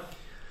 Ja,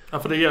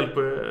 för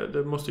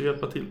det måste ju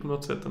hjälpa till på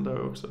något sätt ändå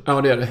också.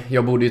 Ja, det är det.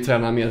 Jag borde ju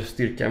träna mer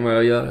styrka än vad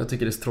jag gör. Jag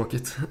tycker det är så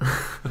tråkigt.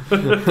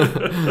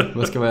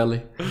 Man ska vara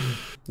ärlig.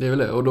 Det är väl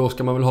det. Och då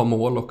ska man väl ha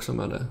mål också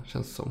med det,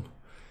 känns det som.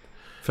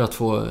 För att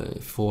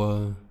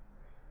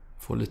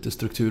få lite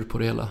struktur på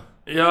det hela.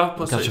 Ja,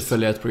 precis. Kanske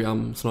följa ett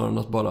program snarare än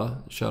att bara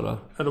köra.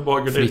 Eller bara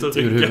gå dit och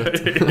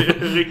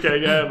rycka i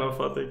grejerna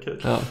för att det är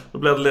kul. Ja. Då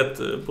blir det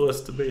lätt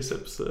bröst och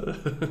biceps.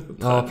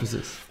 Ja,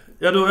 precis.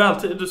 Ja,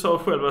 du sa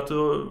själv att du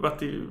har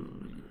varit i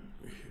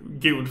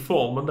god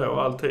form ändå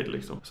alltid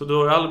liksom. Så du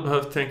har ju aldrig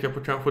behövt tänka på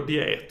kanske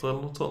dieter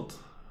eller något sånt?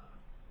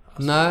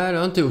 Alltså. Nej, det har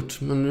jag inte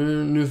gjort.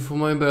 Men nu får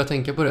man ju börja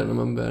tänka på det när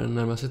man börjar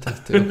närma sig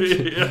 30.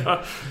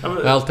 Ja, men...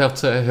 Jag har alltid haft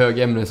så hög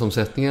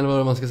ämnesomsättning eller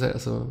vad man ska säga.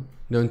 Så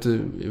det har inte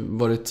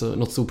varit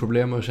något stort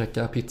problem att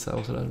käka pizza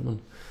och sådär. Men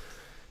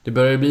det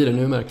börjar ju bli det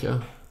nu, märker jag.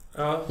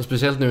 Ja. Och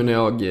speciellt nu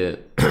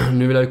när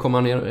nu vill jag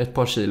komma ner ett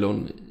par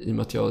kilon i och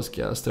med att jag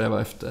ska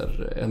sträva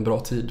efter en bra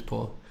tid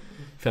på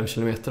 5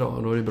 kilometer då.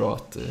 Och då är det bra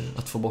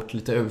att få bort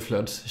lite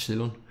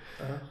överflödskilon.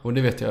 Och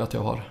det vet jag att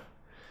jag har.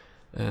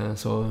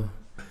 Så...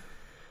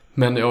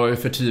 Men jag har ju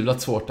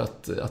förtvivlat svårt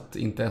att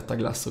inte äta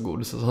glass och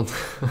godis och sånt.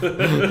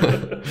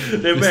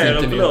 Det är mer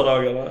än på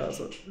lördagarna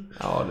alltså.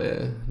 Ja,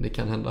 det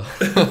kan hända.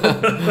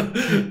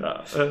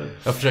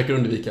 Jag försöker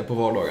undvika på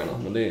vardagarna,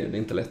 men det är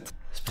inte lätt.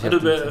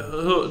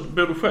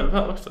 Bor du själv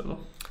här också eller?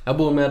 Jag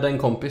bor med en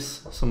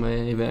kompis som är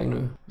iväg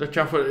nu. Det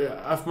kanske,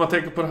 man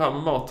tänker på det här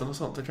med maten och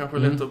sånt. Det kanske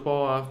är lätt att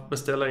bara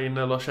beställa in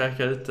eller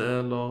käka ute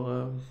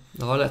eller...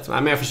 Ja, lätt.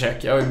 Nej, men jag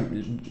försöker. Jag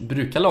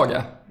brukar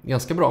laga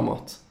ganska bra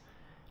mat.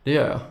 Det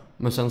gör jag.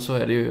 Men sen så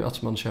är det ju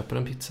att man köper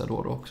en pizza då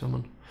också.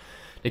 Men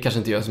det kanske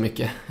inte gör så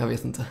mycket. Jag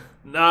vet inte.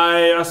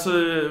 Nej, alltså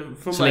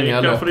för så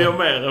mig kanske det gör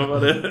mer än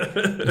vad det...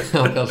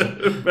 Ja, kanske.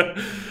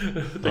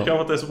 Det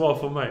kanske inte är så bra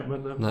för mig.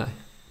 Men...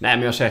 Nej,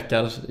 men jag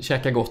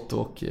käkar gott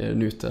och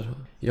njuter.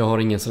 Jag har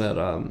ingen sån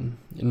där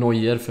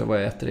nojer för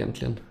vad jag äter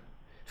egentligen.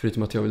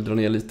 Förutom att jag vill dra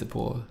ner lite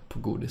på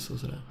godis och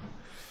sådär.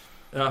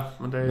 Ja,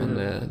 men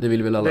det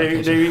vill väl alla. Det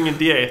är ju ingen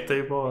diet, det är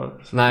ju bara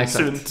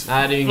sunt.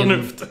 Nej, det är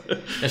förnuft.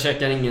 Jag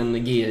käkar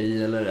ingen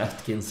GI eller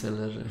Atkins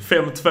eller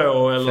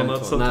 5-2 eller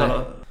något sånt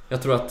här.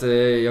 Jag tror att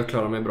jag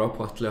klarar mig bra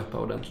på att löpa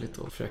ordentligt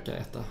och försöka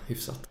äta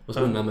hyfsat. Och så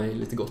unna mig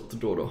lite gott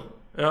då och då.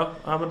 Ja,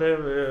 men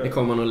det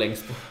kommer man nog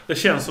längst på. Det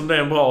känns som det är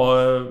en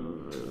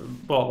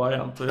bra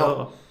variant att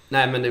göra.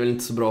 Nej, men det är väl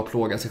inte så bra att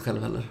plåga sig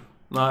själv heller.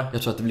 Nej.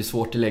 Jag tror att det blir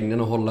svårt i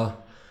längden att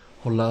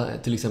hålla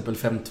till exempel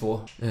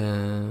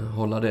 5-2.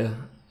 Hålla det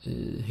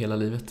i hela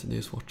livet. Det är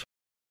ju svårt.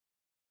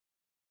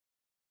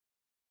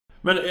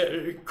 Men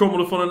kommer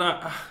du från en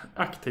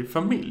aktiv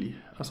familj?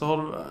 Alltså har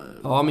du...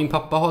 Ja, min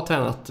pappa har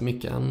tränat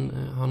mycket.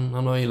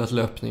 Han har gillat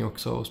löpning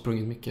också och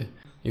sprungit mycket.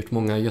 Gjort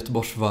många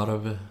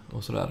Göteborgsvarv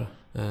och sådär.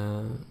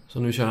 Så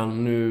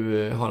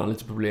nu har han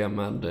lite problem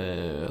med,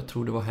 jag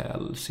tror det var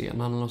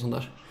hälsenan eller något sånt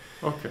där.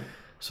 Okej.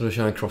 Så då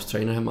kör han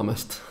crosstrainer hemma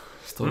mest.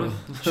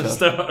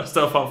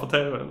 Står framför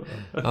tv.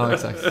 Ja,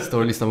 exakt. Står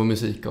och lyssnar på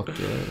musik och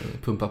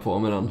pumpar på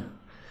med den.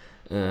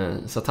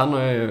 Så att han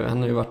har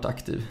ju varit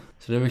aktiv.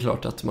 Så det är väl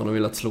klart att man har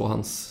velat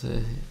slå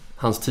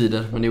hans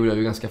tider. Men det gjorde jag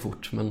ju ganska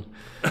fort. Men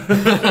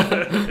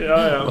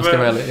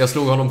jag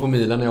slog honom på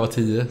milen när jag var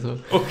 10.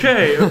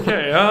 Okej.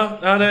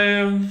 Ja, det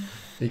är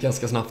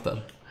ganska snabbt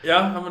där.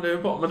 Ja, men det är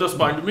bra. Men då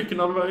sprang du mycket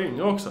när du var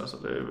yngre också. Så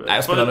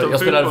Nej,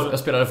 jag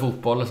spelade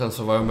fotboll och sen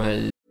så var jag med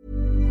i...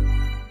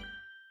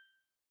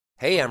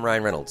 Hey, I'm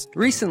Ryan Reynolds.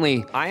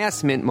 Recently, I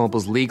asked Mint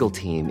Mobile's legal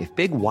team if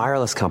big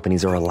wireless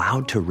companies are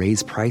allowed to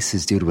raise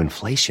prices due to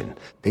inflation.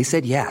 They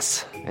said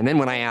yes. And then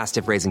when I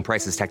asked if raising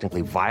prices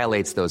technically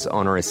violates those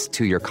onerous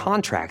 2-year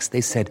contracts,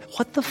 they said,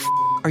 "What the f***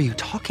 are you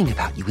talking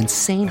about, you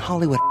insane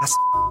Hollywood ass?"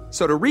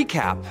 So to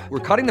recap,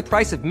 we're cutting the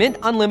price of Mint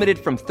Unlimited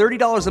from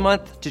 $30 a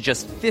month to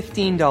just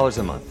 $15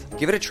 a month.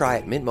 Give it a try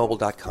at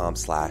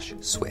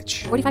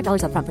mintmobile.com/switch.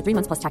 $45 up front for 3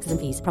 months plus taxes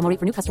and fees. Promo rate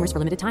for new customers for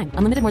limited time.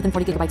 Unlimited more than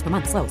 40 gigabytes per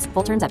month. Slows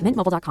full terms at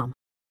mintmobile.com.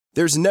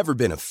 There's never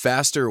been a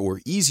faster or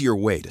easier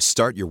way to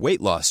start your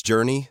weight loss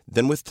journey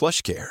than with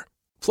PlushCare.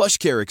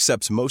 PlushCare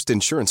accepts most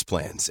insurance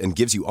plans and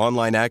gives you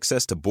online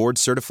access to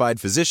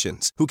board-certified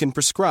physicians who can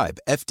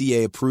prescribe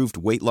FDA-approved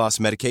weight loss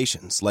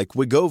medications like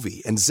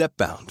Wegovy and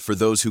Zepbound for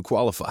those who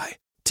qualify.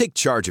 Take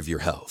charge of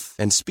your health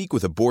and speak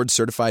with a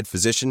board-certified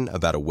physician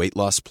about a weight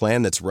loss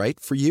plan that's right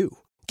for you.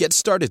 Get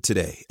started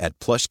today at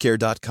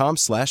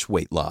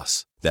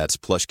plushcare.com/weightloss. That's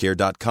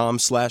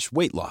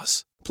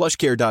plushcare.com/weightloss.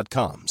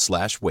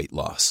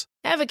 plushcare.com/weightloss.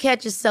 Ever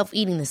catch yourself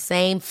eating the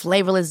same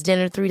flavorless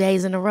dinner 3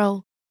 days in a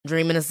row?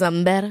 Dreaming of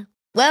something better?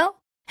 Well,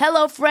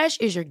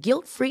 HelloFresh is your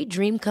guilt-free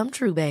dream come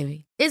true,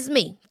 baby. It's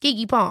me,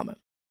 Keke Palmer.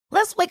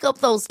 Let's wake up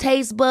those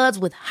taste buds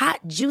with hot,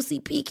 juicy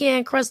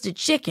pecan-crusted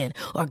chicken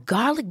or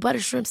garlic butter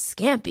shrimp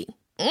scampi.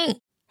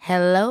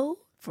 Hello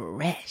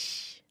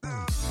Fresh.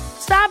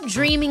 Stop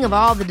dreaming of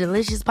all the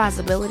delicious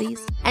possibilities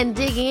and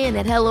dig in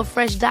at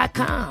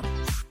HelloFresh.com.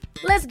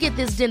 Let's get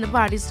this dinner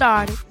party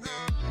started.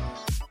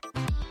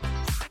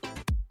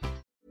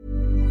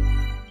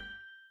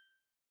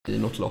 I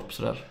något lopp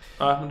sådär.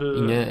 Ja, men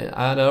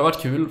det har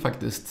varit kul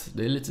faktiskt.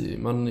 Det är lite,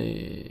 man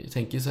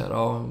tänker så här,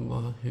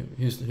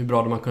 hur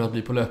bra det man kunnat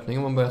bli på löpning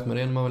om man börjat med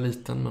det när man var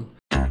liten. Men...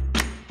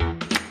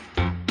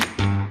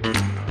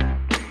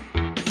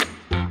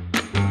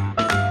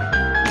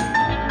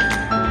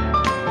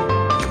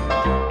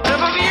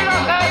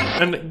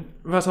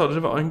 Vad sa du? Det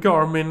var en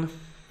Garmin?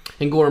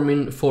 En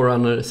Garmin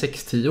Forerunner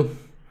 610.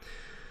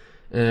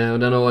 Och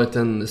den har varit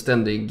en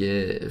ständig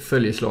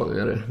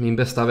följeslagare. Min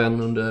bästa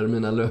vän under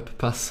mina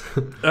löppass.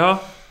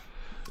 Ja.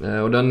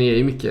 Och den är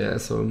ju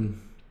mycket så...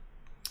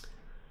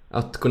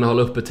 att kunna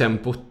hålla uppe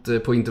tempot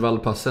på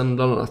intervallpassen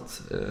bland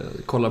annat.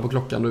 Kolla på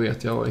klockan, då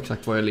vet jag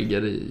exakt var jag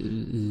ligger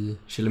i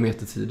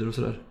kilometertider och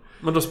sådär.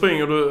 Men då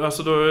springer du,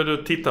 alltså då är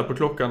du tittar på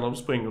klockan när du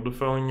springer. Du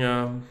får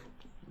inga...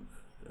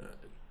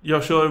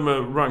 Jag kör ju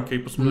med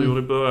Runkeeper som du gjorde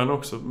i början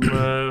också.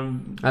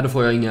 Men... Nej, då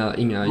får jag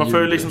inga man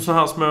får ju liksom så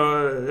här små...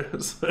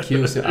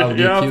 Cues,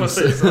 ja,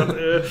 precis. Att,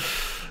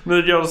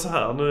 nu gör det så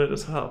här, nu är det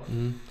så här.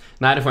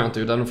 Nej, det får jag inte,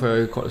 utan då får jag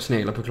ju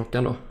snegla på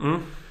klockan då.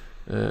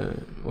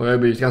 Och jag har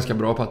blivit ganska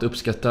bra på att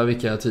uppskatta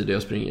vilka tider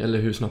jag springer, eller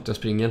hur snabbt jag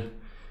springer.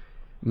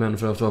 Men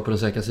för att vara på den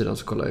säkra sidan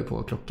så kollar jag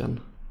på klockan.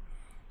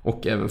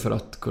 Och även för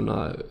att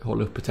kunna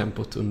hålla uppe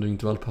tempot under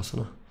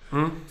intervallpassarna.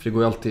 För det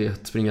går ju alltid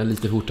att springa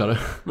lite fortare.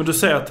 Men du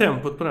ser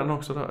tempot på den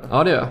också där?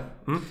 Ja, det gör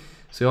jag.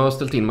 Så jag har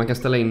ställt in, man kan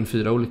ställa in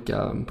 4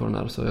 olika på den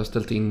här. Så jag har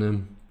ställt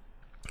in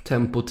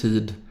tempo,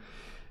 tid,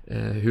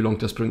 hur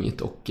långt jag har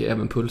sprungit och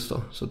även puls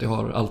då. Så att jag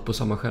har allt på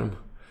samma skärm.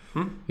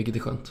 Vilket är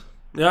skönt.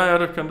 Ja,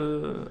 då kan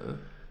du...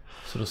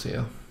 Så då ser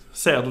jag.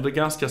 Ser du det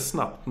ganska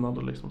snabbt när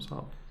du liksom så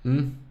här?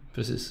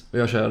 Precis. Och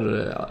jag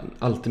kör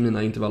alltid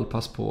mina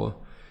intervallpass på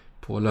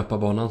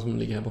löparbanan som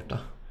ligger här borta.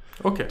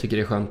 Okay. Tycker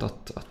det är skönt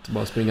att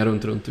bara springa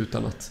runt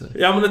utan att...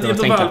 Ja, men ett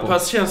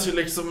intervallpass känns ju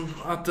liksom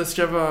att det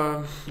ska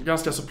vara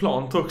ganska så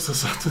plant också,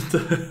 så att du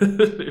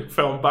inte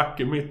får en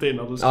backe mitt i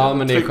när du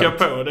ska trycka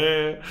på.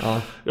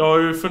 Jag har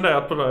ju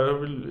funderat på det.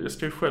 Jag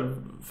ska ju själv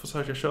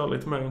försöka köra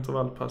lite mer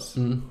intervallpass.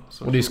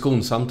 Och det är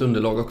skonsamt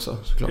underlag också,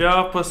 såklart.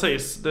 Ja,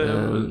 precis. Det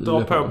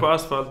drar på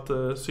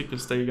asfalt,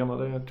 cykelstigarna.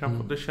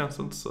 Det känns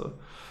inte så...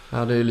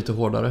 Ja, det är lite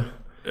hårdare.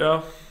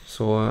 Ja.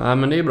 Så,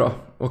 men det är bra.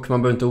 Och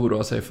man behöver inte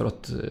oroa sig för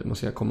att man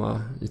ska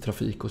komma i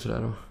trafik och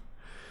sådär.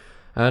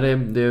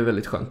 Det är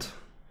väldigt skönt.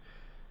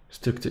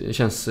 Det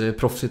känns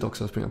proffsigt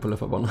också att springa på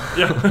löparbanan.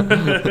 Ja,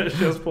 det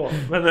känns bra.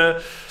 Men,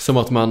 som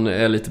att man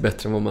är lite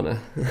bättre än vad man är.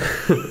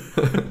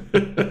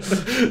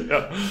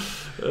 Ja.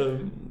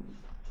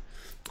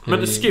 Men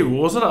det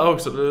skor och sådär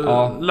också. Du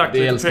har lagt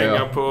lite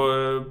pengar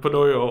på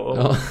dojor. Och...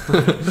 Ja.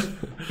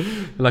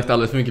 Jag har lagt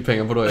alldeles för mycket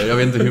pengar på dojor. Jag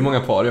vet inte hur många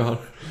par jag har.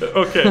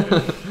 Okej.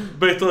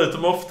 Byter ut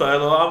dem ofta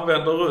eller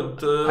använder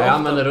runt? Jag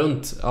använder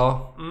runt,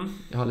 ja.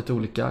 Jag har lite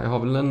olika. Jag har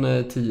väl en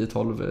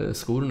 10-12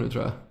 skor nu,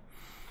 tror jag.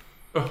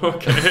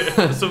 Okej.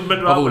 Men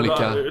du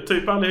använder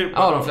typ allihopa?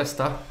 Ja, de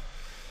flesta.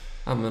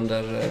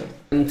 Använder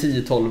en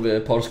 10-12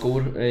 par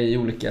skor i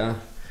olika...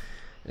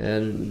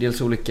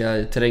 Dels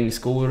olika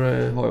terrängskor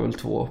har jag väl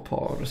 2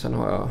 par. Sen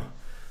har jag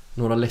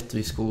några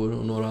lättviktskor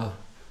och några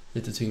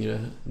lite tyngre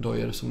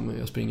dojor som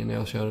jag springer när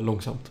jag kör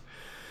långsamt.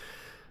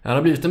 Det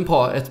har blivit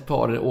ett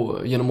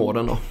par genom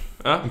åren då.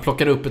 Jag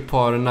plockade upp ett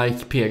par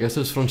Nike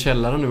Pegasus från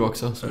källaren nu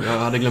också, som jag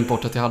hade glömt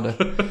bort att jag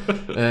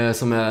hade.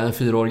 Som är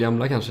 4 år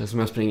gamla kanske, som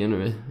jag springer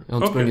nu i. Jag har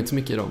inte sprungit så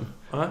mycket i dem.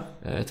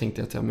 Jag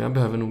tänkte att jag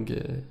behöver nog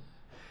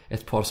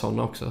ett par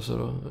sådana också, så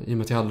då, i och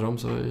med att jag hade dem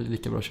så är det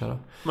lika bra att köra.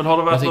 Men har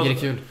det varit det är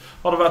kul.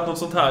 Har det varit något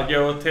sånt här,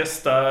 gå och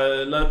testa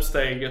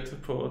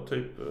löpsteget på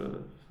typ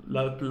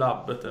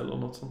löplabbet eller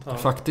något sånt här?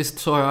 Faktiskt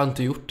så har jag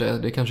inte gjort det.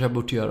 Det kanske jag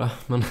borde göra,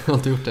 men jag har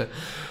inte gjort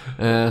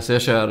det. Så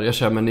jag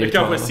kör med det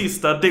kanske är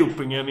sista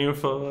dopingen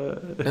inför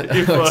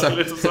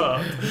lite så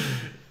här.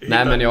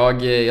 Nej, men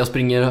jag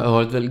springer, jag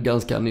har ett väl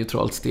ganska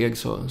neutralt steg,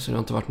 så det har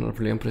inte varit några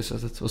problem på det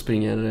sättet. Och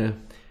springer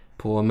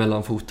på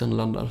mellanfoten,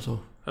 landar så.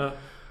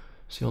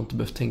 Så jag har inte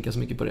behövt tänka så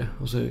mycket på det.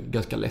 Och så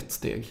ganska lätt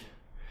steg.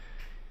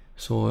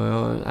 Så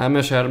men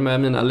jag kör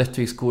med mina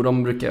lättviktskor.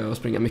 De brukar jag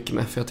springa mycket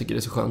med, för jag tycker det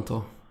är så skönt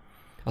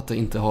att det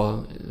inte ha...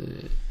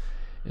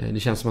 Det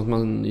känns som att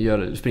man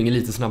springer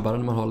lite snabbare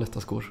när man har lätta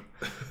skor.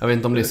 Jag vet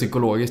inte om det är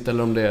psykologiskt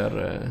eller om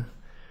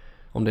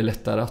det är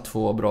lättare att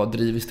få bra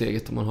driv i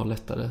steget om man har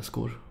lättare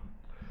skor.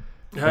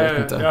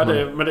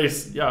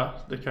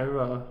 Det kan ju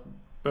vara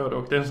både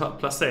och. Det är en sån här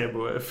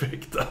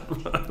placebo-effekt.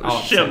 Man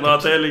känner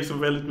att det är liksom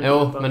väldigt mycket.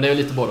 Jo, men det är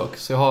lite både och.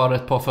 Så jag har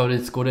ett par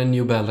favoritskor. Det är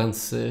New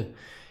Balance.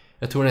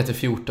 Jag tror den heter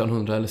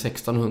 1400 eller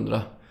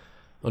 1600.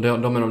 Och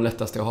de är de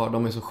lättaste jag har.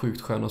 De är så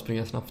sjukt sköna att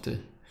springa snabbt i.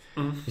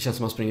 Det känns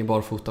som att man springer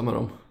barfota med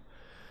dem.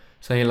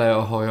 Sen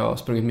har jag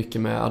sprungit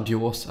mycket med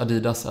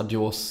Adidas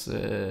Adios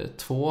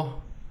 2.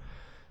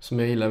 Som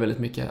jag gillar väldigt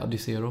mycket.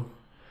 Adizero.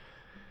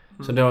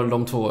 Så det är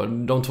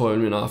de två är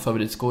mina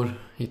favoritskor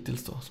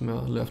hittills då, som jag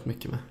har löpt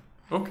mycket med.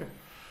 Okej.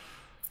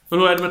 Men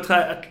hur är det med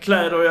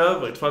kläder i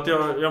övrigt? För att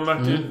jag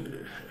märkte ju...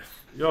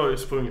 Jag har ju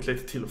sprungit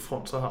lite till och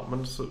från så här.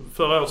 Men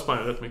förra året sprang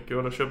jag rätt mycket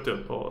och då köpte jag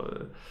ett par...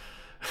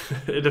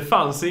 Det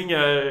fanns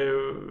inga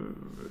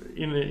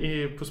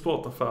inne på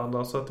sportaffären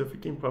där, så att jag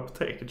fick in på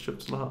apoteket och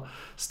köpte såna här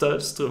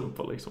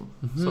stödstrumpor liksom.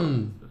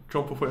 Så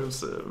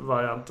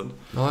kompressionsvarianten.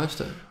 Ja, just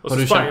det. Och så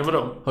sprang jag med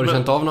dem. Har du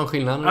känt av någon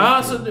skillnad? Ja,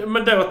 alltså,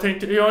 men då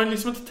tänkte jag har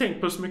liksom inte tänkt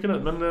på det så mycket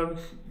nu, men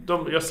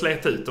jag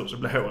slet ut dem så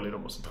det blev hål i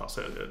dem och sånt här,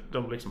 så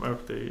de liksom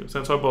åkte i.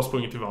 Sen så har jag bara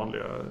sprungit till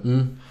vanliga.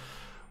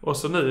 Och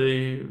så nu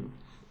i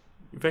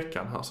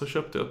veckan här så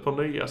köpte jag ett par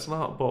nya såna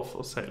här bara för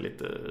att se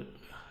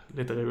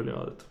lite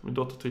roligare ut. Min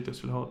dotter tyckte jag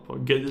skulle ha ett par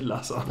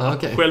gula så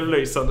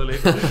självlysande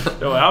lite.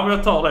 Ja, men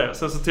jag tar det.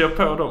 Sen så tog jag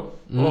på dem.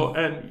 Och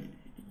en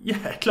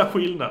jäkla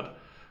skillnad.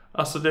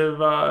 Alltså det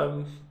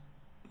var...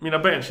 mina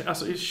ben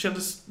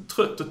kändes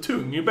trött och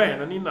tung i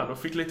benen innan och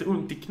fick lite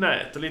ont i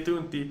knät och lite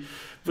ont i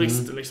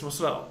vristen liksom och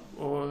sådär.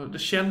 Och det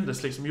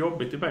kändes liksom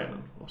jobbigt i benen.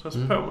 Och sen så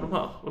på med de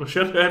här. Och då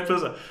kände jag helt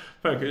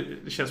plötsligt,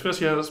 det känns som jag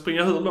ska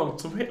springa hur långt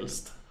som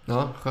helst.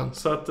 Ja, skönt.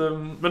 Så att,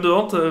 men du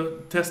har inte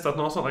testat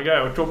några sådana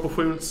grejer?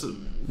 Kompressions...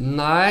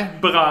 Nej,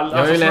 brall,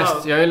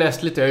 jag har ju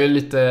läst lite. Jag är ju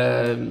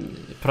lite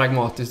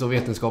pragmatiskt och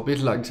vetenskapligt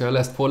lagd, så jag har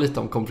läst på lite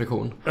om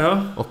kompression.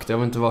 Ja. Och det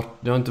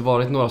har inte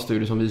varit några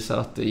studier som visar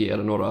att det ger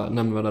några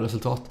nämnvärda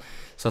resultat.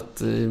 Så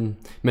att,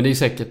 men det är ju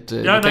säkert...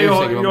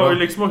 jag är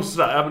liksom också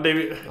sådär, men det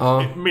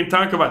är, min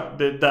tanke var att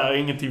det där är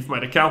ingenting för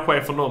mig. Det kanske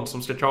är för någon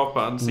som ska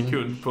kapa en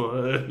sekund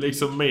på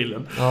liksom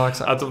milen. Ja,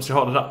 exakt. Att de ska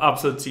ha det där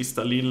absolut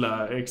sista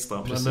lilla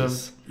extra.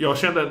 Precis. Men jag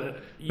kände...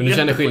 Men du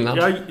kände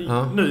skillnad?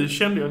 Nu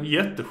kände jag en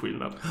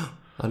jätteskillnad.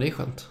 Ja, det är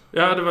skönt.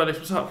 Ja, det var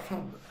liksom så här...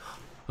 Fan.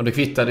 Och det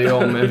kvittade ju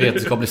om en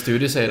vetenskaplig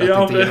studie säger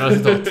att det inte ger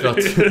resultat. För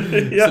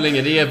att så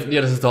länge det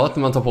ger resultat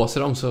när man tar på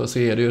sig dem så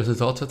ger det ju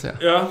resultat så att säga.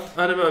 Ja,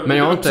 det var, men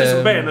jag har inte... precis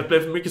som benet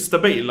blev mycket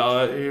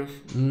stabilare i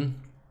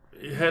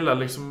hela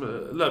liksom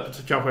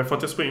löpet. Kanske för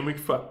att jag springer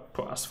mycket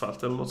på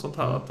asfalt eller något sånt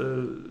här. Att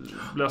det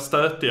blir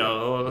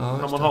stötigare och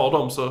när man har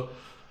dem så...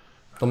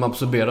 De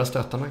absorberar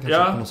stötarna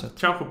kanske på något sätt.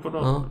 Kanske på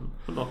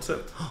något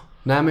sätt.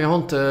 Nej, men jag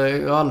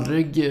har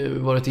aldrig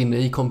varit inne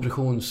i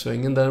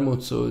kompressionssvängen.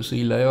 Däremot så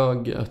gillar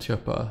jag att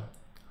köpa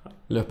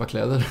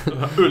löparkläder.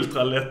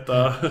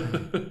 Ultralätta.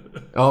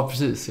 Ja,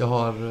 precis.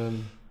 Jag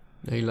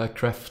gillar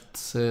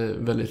Crafts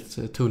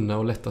väldigt tunna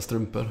och lätta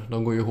strumpor.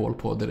 De går ju hål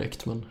på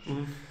direkt, men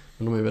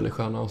de är väldigt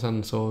sköna. Och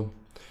sen så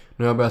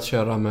nu har jag börjat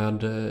köra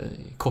med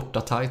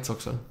korta tights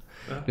också.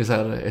 Ja. Det är så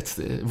här ett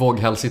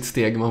våghalsigt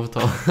steg man får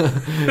ta.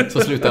 Så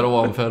slutar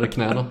ovanför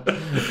knäna.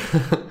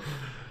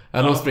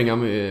 De springer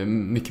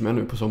mycket med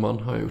nu på sommaren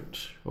har jag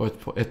gjort.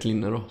 Och ett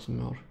linne då som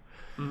jag har.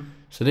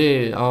 Så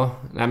det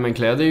är, men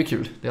kläder är ju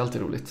kul. Det är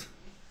alltid roligt.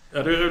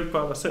 Ja, det är roligt på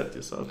alla sätt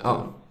ju så att,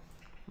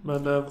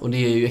 men, och det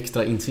är ju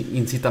extra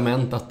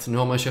incitament att nu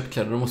har man köpt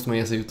kläder, då måste man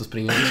ge sig ut och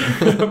springa.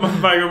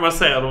 Varje gång man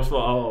ser dem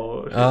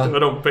så det var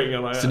de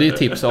pengarna. Så det är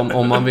tips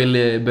om man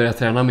vill börja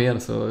träna mer,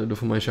 så då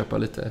får man ju köpa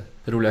lite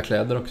roliga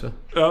kläder också.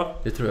 Ja.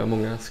 Det tror jag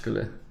många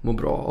skulle må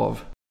bra av.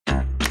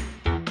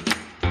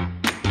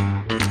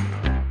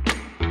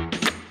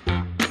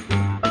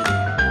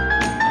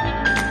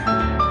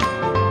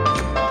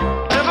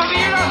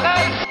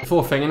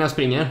 Fåfängen när jag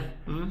springer.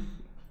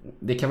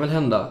 Det kan väl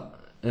hända.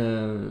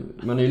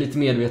 Man är ju lite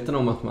medveten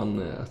om att man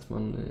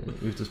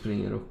är ute och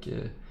springer. Och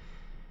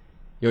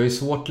jag är ju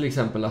svårt till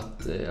exempel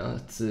att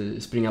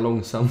springa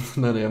långsamt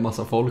när det är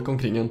massa folk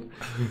omkring en.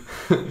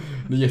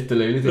 Det är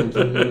jättelöjligt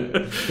egentligen.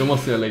 Då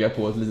måste jag lägga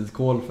på ett litet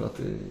kol för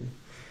att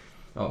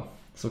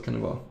så kan det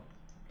vara.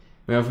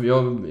 Men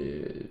jag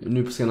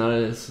nu på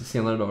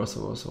senare dagar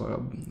så har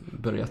jag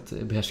börjat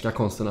behärska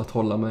konsten att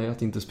hålla mig,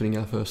 att inte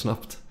springa för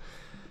snabbt.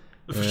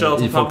 Du får köra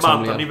som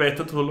Pamanta, ni vet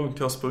inte hur långt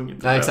jag har sprungit.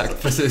 Nej,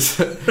 exakt,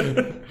 precis.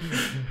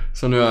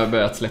 Så nu har jag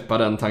börjat släppa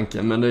den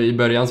tanken. Men i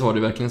början så var det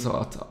verkligen så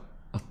att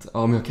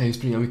men jag kan ju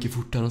springa mycket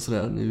fortare och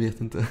sådär, ni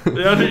vet inte.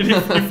 Ja,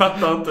 ni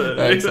fattar inte.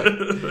 Ja, exakt.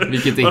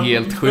 Vilket är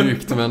helt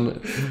sjukt, men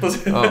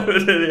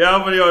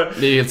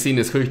det är helt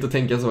sinnessjukt att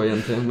tänka så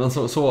egentligen. Men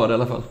så var det i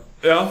alla fall.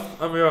 Ja,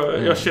 men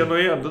jag känner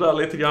igen det där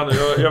lite grann.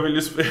 Jag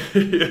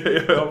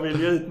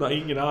vill ju ut när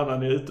ingen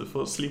annan är ute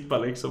för att slippa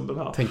liksom den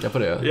här. Tänka på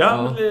det.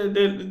 Ja. Men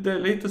det är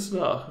lite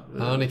sådär.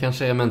 Ja, det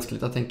kanske är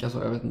mänskligt att tänka så,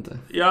 jag vet inte.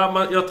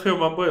 Ja, jag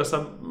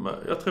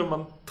tror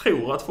man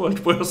tror att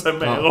folk bryr sig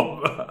mer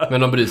om.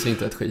 Men de bryr sig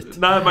inte ett skit.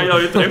 Nej, man gör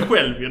ju inte det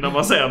själv när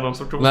man ser någon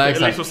som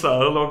kommer liksom sådär,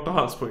 hur långt när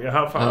han springer.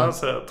 Här fan, han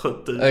ser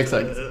trött ut.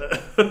 Exakt.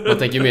 Man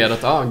tänker ju mer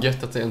att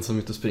gött att det är en som är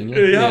ute och springer.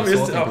 Ja,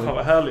 visst. Ja, fan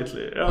vad härligt.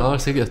 Ja, det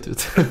ser gött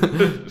ut.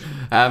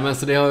 Nej, men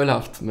så det har jag väl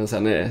haft. Men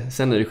sen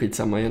är det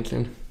skitsamma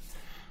egentligen.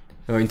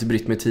 Jag har inte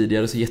brytt mig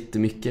tidigare så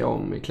jättemycket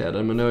om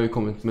kläder. Men det har ju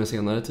kommit med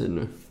senare tid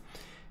nu.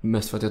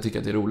 Mest för att jag tycker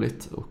att det är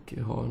roligt och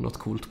har något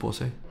coolt på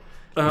sig.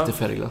 Lite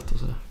färgglatt och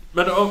sådär.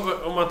 Men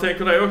om man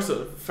tänker det också,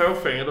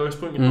 fåfängen, då har jag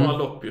sprungit några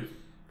lopp ju.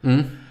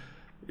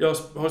 Jag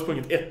har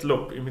sprungit ett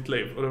lopp i mitt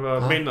liv och det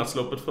var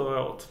midnattsloppet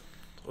förra året.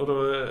 Och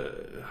då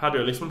hade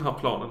jag liksom den här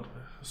planen.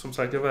 Som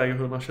sagt, jag väger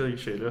 120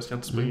 kilo. Jag ska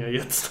inte springa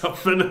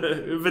jättesnabbt, men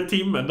över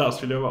timmen där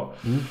skulle jag vara.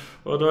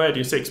 Och då är det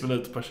ju 6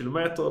 minuter per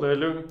kilometer och det är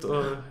lugnt.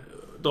 Och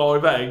dra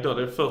iväg då,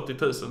 det är 40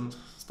 000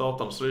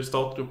 startande. Så det är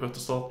startgrupp efter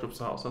startgrupp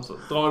så här. Sen så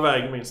dra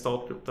iväg min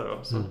startgrupp där.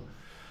 Så.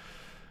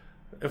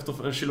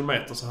 Efter en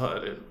kilometer så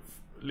här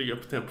ligger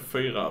på tempo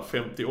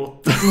 4:58.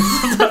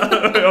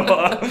 Jag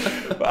bara,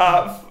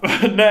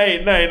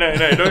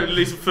 nej. Då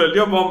liksom följde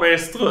jag bara med i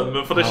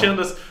strömmen. För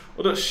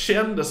det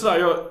kändes där,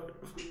 jag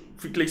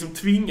fick liksom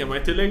tvinga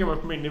mig till att lägga mig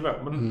på min nivå.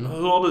 Men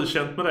hur har du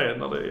känt med det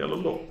när det gäller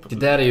lopp? Det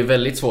där är ju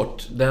väldigt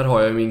svårt. Där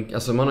har jag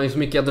man har ju så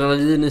mycket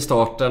adrenalin i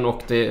starten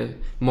och det är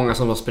många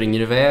som då springer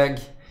iväg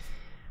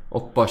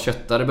och bara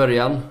köttar i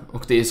början.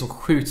 Och det är så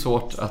sjukt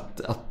svårt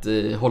att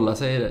hålla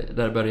sig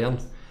där i början.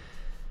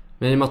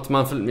 Men i och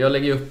med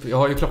att jag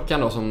har ju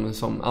klockan då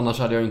som annars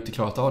hade jag inte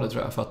klarat av det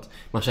tror jag. För att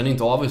man känner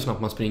inte av hur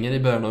snabbt man springer i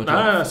början av ett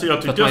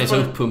lopp. För att man är så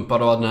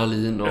uppumpad av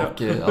adrenalin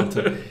och allt.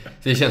 Så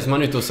det känns som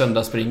man är ute och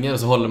söndagsspringer och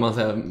så håller man så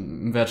här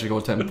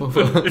världsrekordtempo på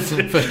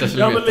första kilometern.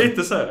 Ja, men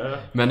lite så. Ja.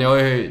 Men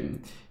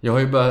jag har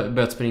ju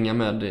börjat springa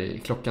med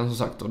klockan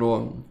som sagt. Och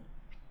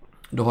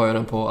då har jag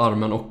den på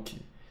armen och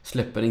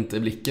släpper inte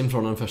blicken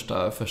från den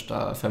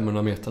första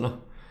 500 meterna.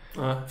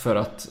 För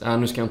att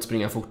nu ska jag inte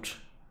springa fort.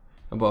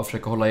 Jag bara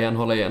försöker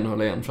hålla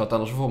igen. För att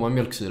annars får man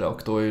mjölksyra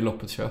och då är ju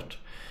loppet kört.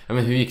 Ja,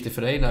 men hur gick det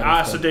för dig där?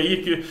 Alltså det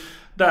gick ju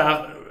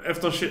där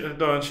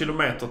efter en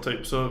kilometer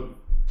typ så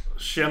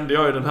kände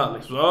jag ju den här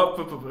liksom.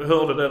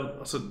 Hörde den,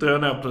 alltså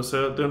drog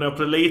ner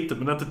på det lite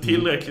men inte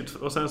tillräckligt.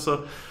 Och sen så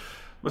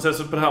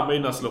på det här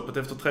midnattsloppet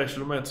efter 3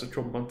 kilometer så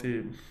kom man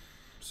till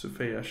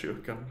Sofia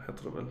kyrkan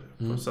heter det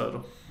väl på Söder.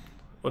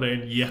 Och det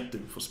är en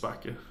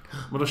jätteuppförsbacke.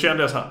 Men då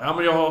kände jag så här,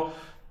 men jag har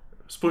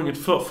sprungit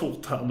för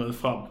fort här nu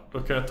fram. Då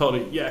kan jag ta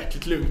det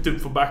jäkligt lugnt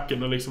upp för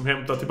backen och liksom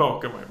hämta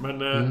tillbaka mig.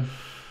 Men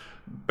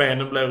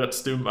benen blev rätt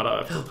stumma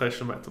där efter 3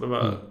 kilometer. Det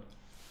var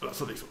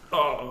alltså liksom,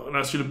 när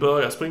jag skulle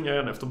börja springa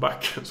igen efter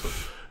backen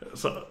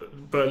så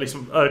började jag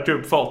liksom öka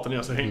upp farten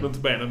igen så hängde inte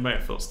benen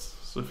med först.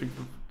 Så fick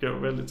det gå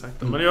väldigt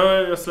sakta. Men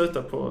jag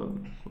slutade på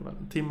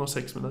 1 timme och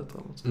 6 minuter.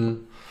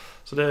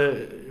 Så det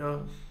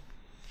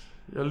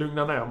jag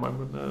lugnar ner mig.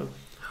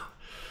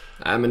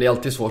 Nej, men det är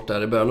alltid svårt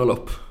där i början av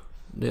lopp.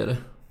 Det är det.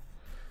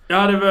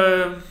 Ja, det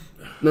var...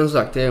 Men som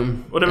sagt, det är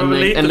och det var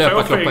lite en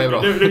löparklocka är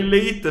bra. Det är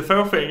lite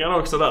fåfängan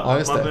också där. Ja,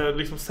 just det. Man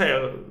liksom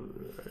ser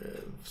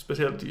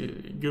speciellt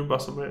gubbar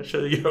som är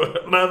 20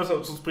 år. Nej,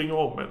 som springer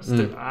om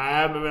en.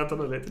 Nej, men vänta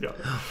nu lite grann.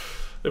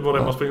 Det är bara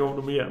det man springer om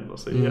dem igen och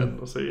så igen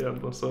och så igen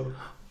och så...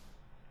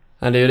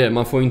 Nej, det är ju det.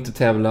 Man får inte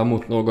tävla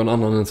mot någon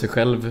annan än sig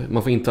själv.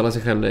 Man får intala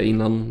sig själv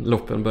innan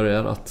loppen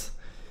börjar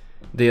att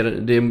det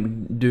är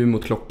du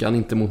mot klockan,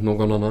 inte mot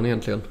någon annan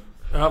egentligen.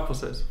 Ja,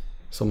 precis.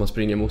 Som man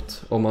springer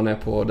mot om man är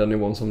på den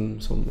nivån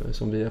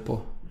som vi är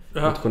på.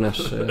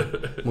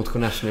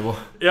 Motionärsnivå.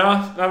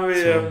 Ja,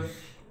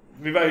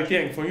 vi var ju ett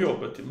gäng från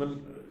jobbet.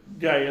 Men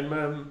grejen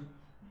med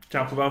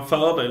kanske var en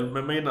fördel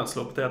med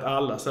midnattsloppet är att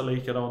alla ser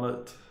likadana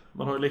ut.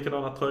 Man har ju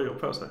likadana tröjor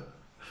på sig.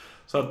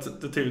 Så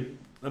att det tog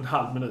en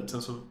halv minut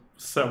sen så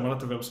såg man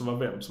inte vem som var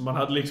vem. Så man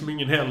hade liksom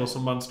ingen heller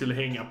som man skulle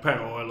hänga på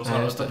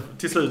eller så.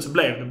 Till slut så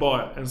blev det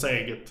bara ens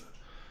eget.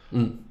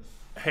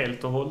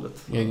 Helt och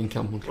hållet. Egen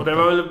kamp mot och det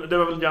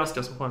var väl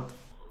ganska så skönt.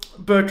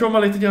 Börjar komma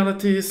lite grann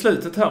till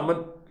slutet här. Men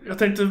jag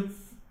tänkte,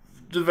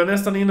 du var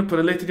nästan inne på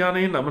det lite grann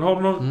innan. Men har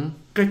du någon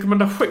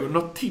rekommendation,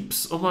 något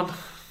tips om man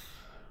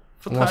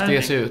får träning? Ska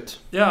ge sig ut.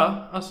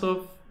 Ja,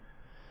 alltså...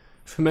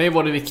 För mig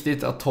var det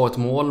viktigt att ta ett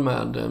mål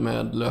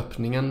med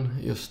löpningen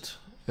just.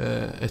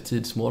 Ett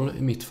tidsmål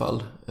i mitt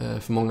fall.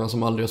 För många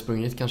som aldrig har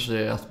sprungit kanske det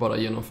är att bara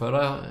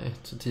genomföra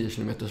ett 10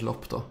 km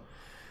lopp då.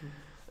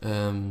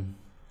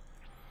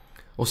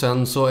 Och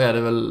sen så är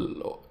det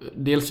väl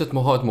dels att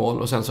man har ett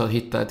mål och sen så att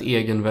hitta ett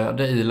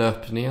egenvärde i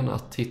löpningen.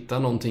 Att hitta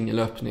någonting i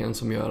löpningen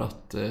som gör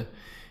att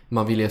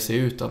man vill ge sig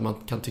ut. Att man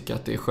kan tycka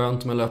att det är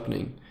skönt med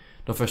löpning.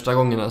 De första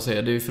gångerna så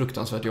är det ju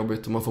fruktansvärt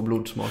jobbigt och man får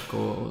blodsmak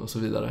och så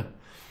vidare.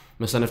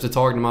 Men sen efter ett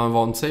tag när man har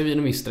vant sig vid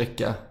en viss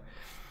sträcka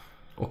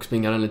och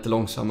springer den lite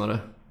långsammare,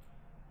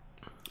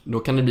 då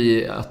kan det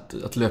bli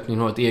att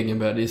löpningen har ett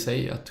egenvärde i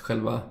sig. Att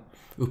själva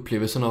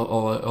upplevelsen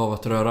av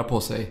att röra på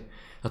sig,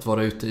 att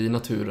vara ute i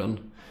naturen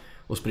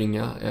och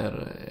springa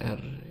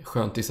är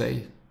skönt i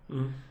sig.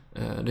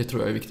 Det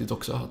tror jag är viktigt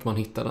också, att man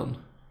hittar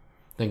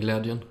den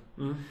glädjen.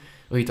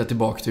 Och hitta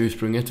tillbaka till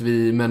ursprunget.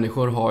 Vi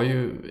människor har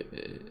ju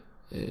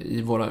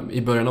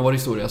i början av vår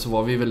historia så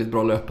var vi väldigt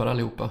bra löpare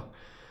allihopa.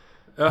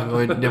 Ja.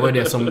 Det var ju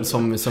det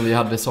som vi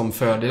hade som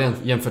fördel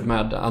jämfört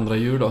med andra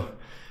djur då.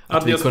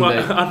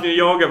 Antingen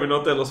jagade vi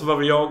något eller så var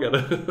vi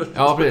jagade.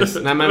 Ja,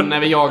 precis. Nej, men när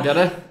vi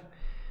jagade,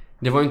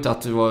 det var ju inte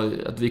att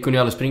vi kunde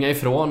aldrig springa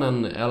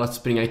ifrån eller att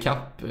springa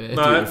ikapp ett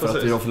djur för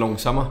att vi var för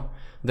långsamma.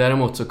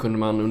 Däremot så kunde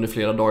man under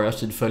flera dagars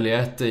tid följa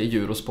ett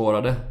djur och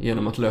spåra det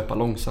genom att löpa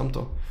långsamt då.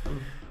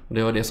 Och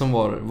det var det som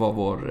var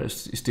vår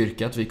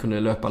styrka, att vi kunde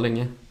löpa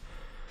länge.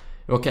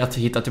 Och att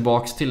hitta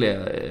tillbaks till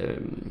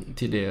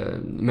det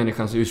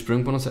människans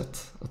ursprung på något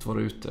sätt. Att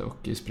vara ute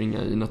och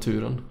springa i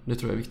naturen. Det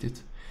tror jag är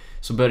viktigt.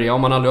 Så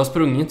om man aldrig har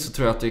sprungit så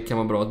tror jag att det kan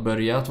vara bra att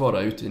börja att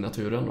vara ute i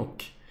naturen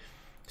och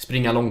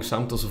springa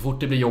långsamt. Och så fort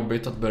det blir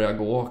jobbigt att börja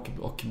gå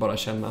och bara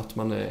känna att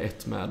man är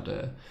ett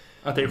med...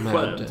 Att det är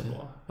skönt.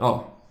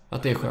 Ja,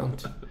 att det är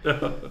skönt.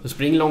 Så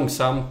spring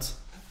långsamt,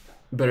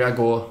 börja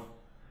gå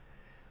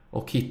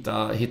och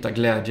hitta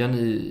glädjen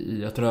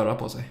i att röra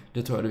på sig.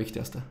 Det tror jag är det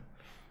viktigaste.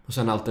 Och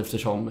sen allt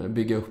eftersom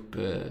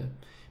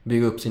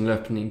bygga upp sin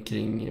löpning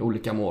kring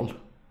olika mål.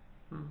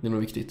 Det är nog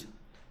viktigt.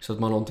 Så att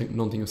man har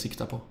någonting att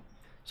sikta på.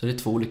 Så det är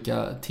 2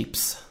 olika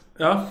tips.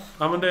 Ja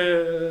men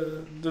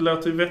det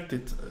låter ju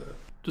vettigt.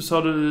 Du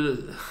sa du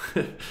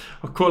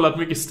har kollat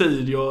mycket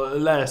studier,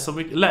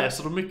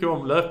 läser du mycket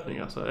om löpning?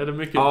 Alltså? Är det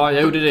mycket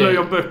jag gjorde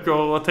det. Böcker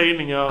och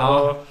tidningar?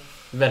 Ja,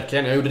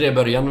 verkligen. Jag gjorde det i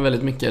början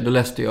väldigt mycket. Då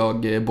läste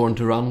jag Born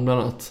to Run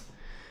bland annat.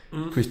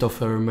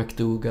 Christopher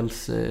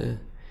McDougalls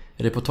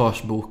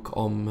reportagebok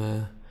om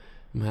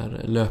de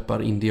här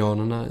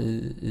löparindianerna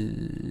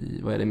i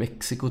vad är det,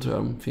 Mexiko tror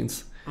jag de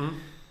finns.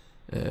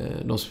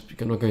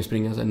 De kan ju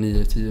springa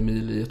 9-10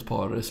 mil i ett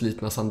par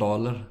slitna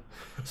sandaler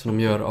som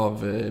de gör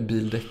av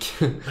bildäck.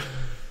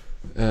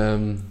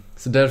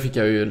 Så där fick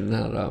jag ju den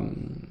här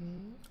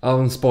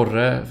en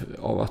sporre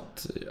av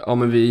att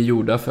men vi är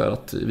gjorda för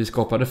att vi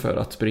skapade för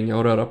att springa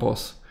och röra på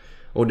oss.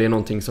 Och det är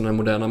någonting som den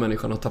moderna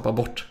människan har tappat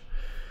bort.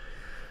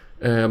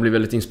 Jag blev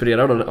väldigt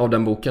inspirerad av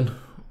den boken.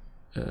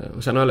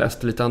 Och sen har jag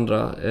läst lite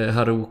andra.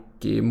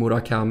 Haruki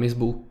Murakamis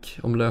bok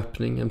om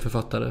löpning. En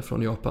författare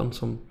från Japan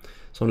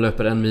som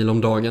löper 1 mil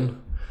om dagen.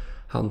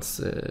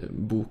 Hans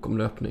bok om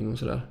löpning och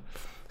sådär.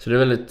 Så det är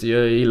väldigt,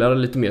 jag gillar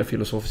lite mer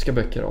filosofiska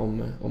böcker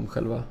om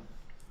själva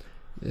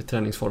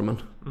träningsformen.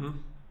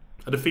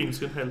 Ja, det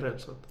finns ju en hel del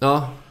så att...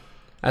 Ja,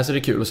 alltså det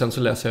är kul. Och sen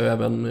så läser jag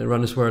även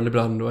Runner's World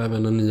ibland och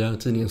även den nya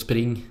tidningen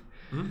Spring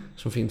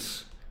som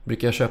finns.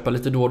 Brukar jag köpa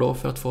lite då och då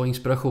för att få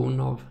inspiration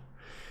av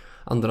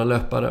andra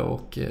löpare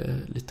och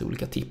lite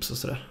olika tips och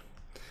sådär.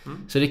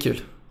 Så det är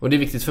kul. Och det är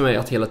viktigt för mig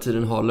att hela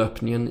tiden ha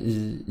löpningen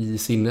i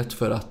sinnet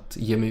för att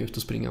ge mig ut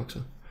och springa också.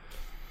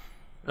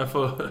 Jag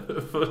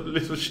får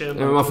liksom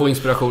känna... Man får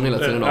inspiration hela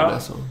tiden av det.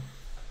 Så.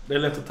 Det är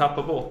lätt att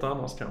tappa bort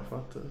annars kanske.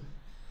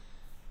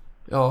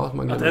 Att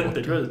man att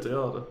inte gå ut och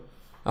göra det.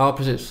 Ja,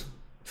 precis.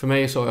 För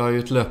mig så har jag ju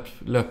ett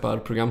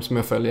löparprogram som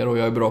jag följer och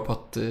jag är bra på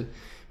att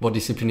vara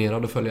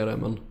disciplinerad och följa det.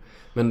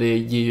 Men det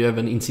ger ju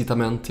även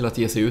incitament till att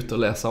ge sig ut och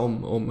läsa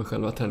om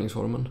själva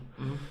träningsformen.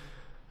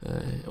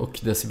 Och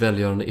dess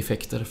välgörande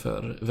effekter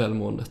för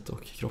välmåendet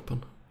och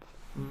kroppen.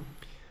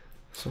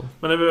 Så.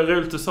 Men det var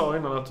roligt du sa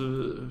innan att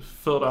du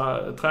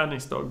förra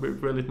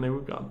träningsdagbok väldigt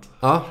noggrant.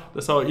 Ja.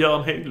 Det sa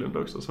Göran Hägglund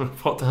också som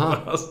jag pratade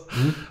med.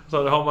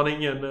 Så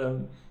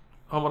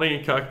har man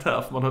ingen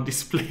karaktär för man har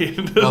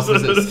disciplin. Ja,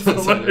 precis.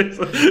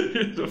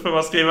 Då får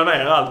man skriva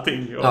ner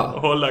allting och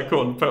hålla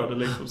koll på det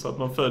liksom, så att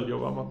man följer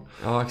vad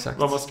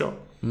man ska.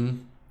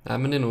 Nej,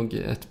 men det är nog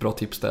ett bra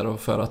tips där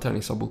att föra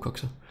träningsdagbok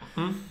också.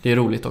 Det är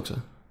roligt också.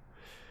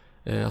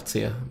 Att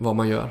se vad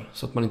man gör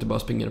så att man inte bara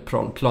springer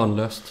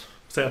planlöst.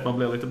 Säg att man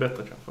blir lite bättre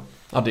kanske.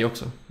 Ja, det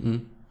också.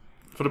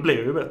 För det blir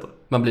ju bättre.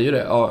 Man blir ju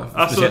det, ja.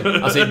 Alltså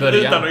i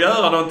början, utan att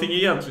göra någonting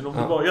egentligen. Om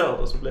du bara gör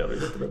det så blir det ju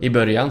lite bättre. I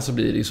början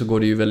så går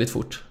det ju väldigt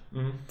fort.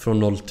 Från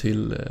 0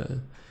 till...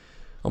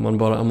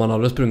 Om man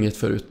hade sprungit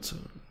förut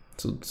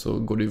så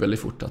går det ju väldigt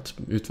fort att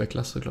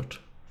utvecklas såklart.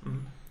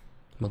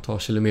 Man tar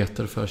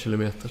kilometer för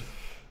kilometer.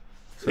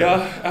 Ja,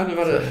 nu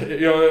var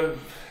det...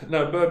 När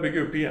jag började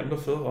bygga upp igen då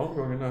förra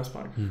omgången när jag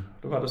sprang.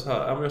 Då var det så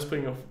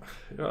här,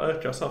 jag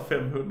ökar så här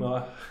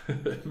 500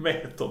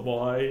 meter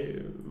bara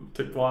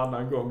typ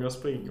varannan gång jag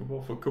springer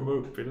bara för att komma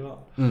upp i det där.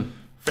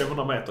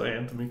 500 meter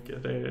är inte mycket.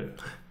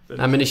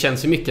 Nej, men det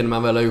känns ju mycket när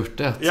man väl har gjort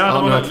det. Nu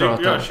har jag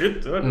klarat det.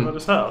 Shit, det var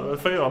så här,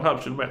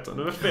 4,5 kilometer.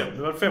 Nu är det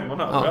 5,5.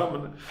 Ja.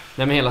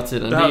 Nej, men hela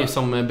tiden. Det är ju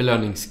som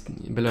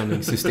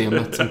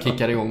belöningssystemet som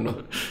kickar igång då.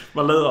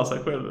 Man lurar sig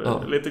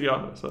själv lite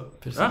grann. Så.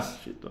 Precis. Ja,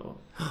 shit,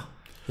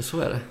 så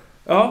är det.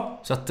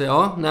 Ja. Så att,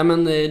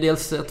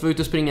 dels att vara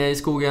ute och springa i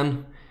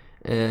skogen,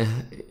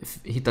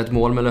 hitta ett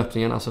mål med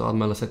löpningen, alltså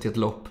anmäla sig till ett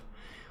lopp,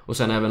 och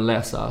sen även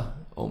läsa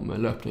om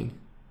löpning.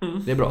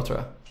 Det är bra, tror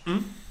jag.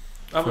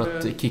 För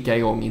att kicka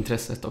igång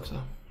intresset också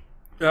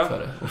för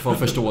det, och få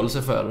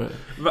förståelse för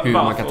hur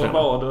man kan träna.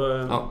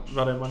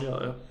 Vad det är man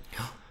gör.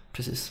 Ja,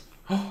 precis.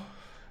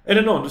 Är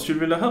det någon du skulle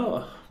vilja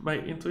höra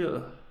mig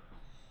intervjua?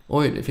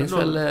 Oj, det finns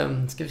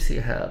väl, ska vi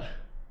se här.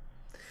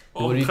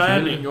 Om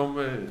träning,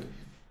 om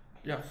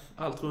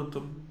allt runt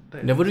om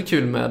det. Det vore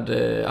kul med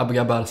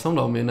Abgar Barsam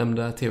då, om vi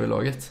nämnde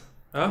tv-laget.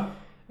 Ja.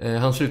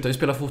 Han slutar ju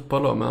spela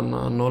fotboll då, men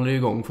han håller ju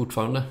igång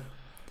fortfarande.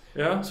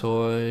 Ja.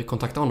 Så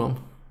kontakta honom.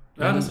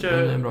 Ja, det ska han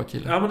är en bra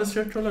kille. Ja, men det ska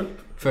jag kolla upp.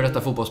 För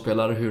detta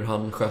fotbollsspelare, hur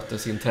han sköter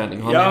sin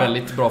träning. Han är i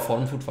väldigt bra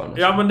form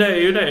fortfarande. Ja, men det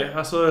är ju det.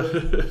 Alltså,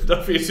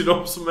 där finns ju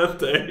de som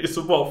inte är i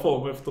så bra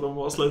form efter de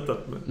har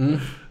slutat med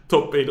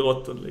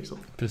toppidrotten liksom.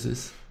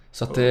 Precis.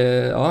 Så att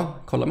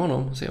kolla med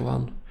honom och se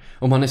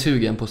om han är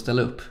sugen på att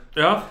ställa upp.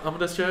 Ja, men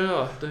det ska jag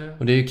göra.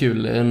 Och det är ju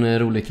kul, en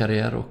rolig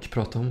karriär att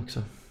prata om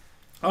också.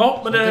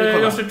 Ja, men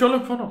jag ska kolla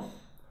upp honom.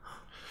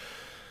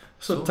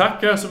 Så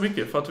tackar jag så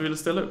mycket för att du ville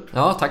ställa upp.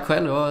 Ja, tack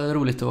själv. Det var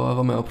roligt att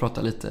vara med och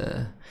prata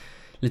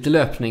lite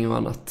löpning och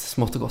annat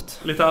smått och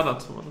gott. Lite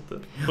annat som man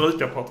inte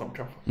brukar prata om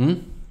kanske.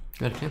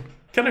 Verkligen.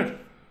 Kanon.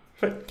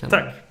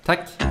 Tack.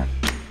 Tack.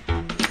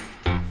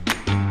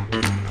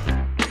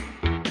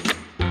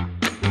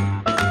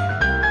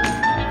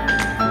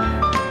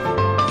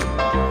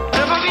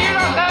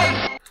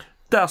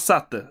 Där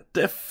satt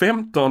det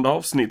 15:e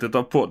avsnittet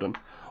av podden.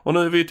 Och nu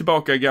är vi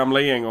tillbaka i gamla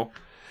gänger.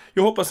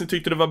 Jag hoppas ni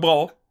tyckte det var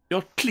bra. Jag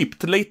har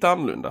klippt lite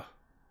annorlunda.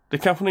 Det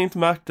kanske ni inte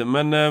märkte,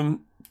 men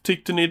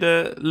tyckte ni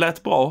det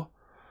lät bra,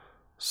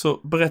 så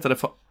berätta det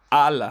för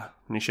alla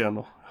ni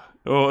känner.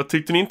 Och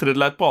tyckte ni inte det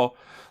lät bra,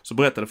 så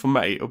berätta det för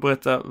mig och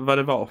berätta vad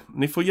det var.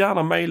 Ni får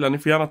gärna mejla, ni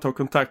får gärna ta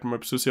kontakt med mig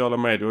på sociala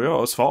medier, och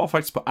jag svarar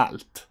faktiskt på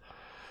allt.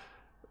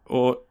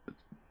 Och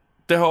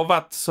det har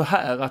varit så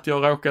här att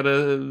jag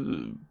råkade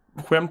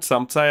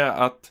skämtsamt säga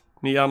att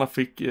ni gärna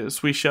fick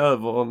swisha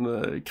över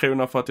en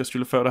krona för att jag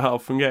skulle få det här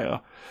att fungera.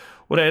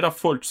 Och det är där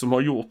folk som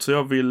har gjort, så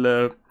jag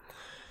vill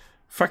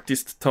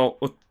faktiskt ta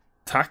och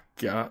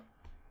tacka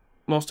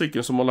några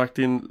stycken som har lagt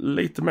in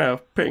lite mer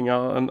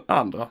pengar än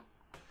andra.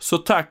 Så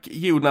tack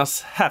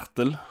Jonas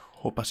Hertel,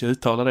 hoppas jag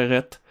uttalar det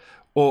rätt,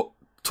 och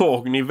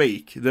Torgny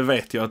Wik, det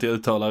vet jag att jag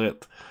uttalar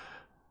rätt.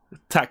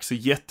 Tack så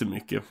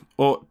jättemycket.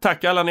 Och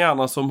tack alla ni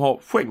andra som har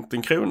skänkt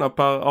en krona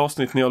per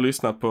avsnitt ni har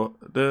lyssnat på.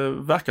 Det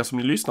verkar som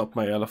ni lyssnat på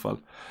mig i alla fall.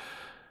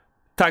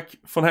 Tack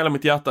från hela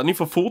mitt hjärta. Ni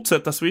får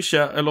fortsätta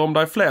swisha, eller om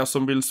det är fler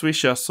som vill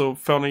swisha så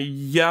får ni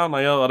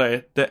gärna göra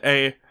det. Det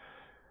är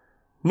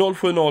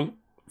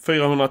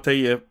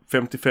 070-410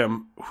 55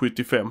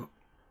 75.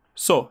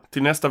 Så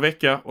till nästa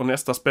vecka och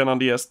nästa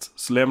spännande gäst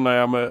så lämnar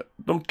jag med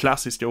de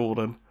klassiska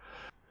orden.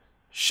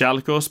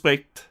 Kärlek och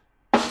respekt.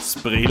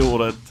 Sprid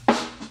ordet.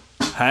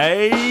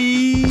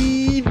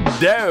 Hej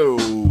då!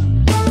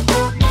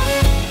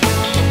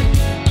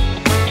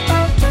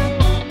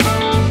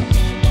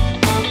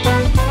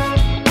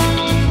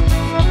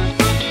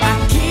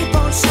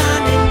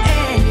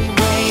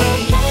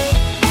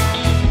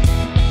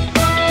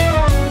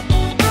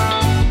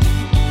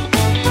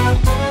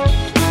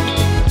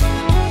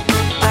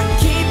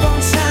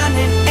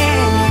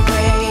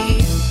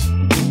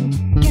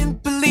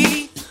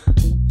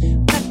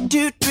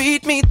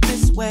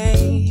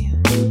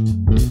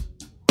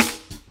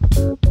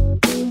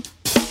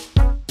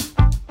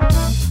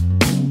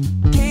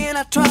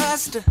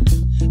 Trust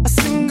a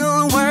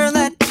single word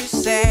that you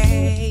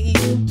say.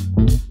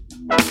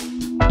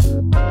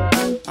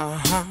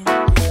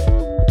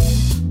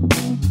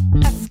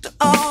 After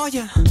all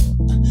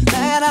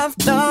that I've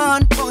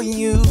done for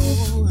you,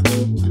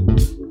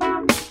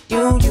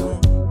 you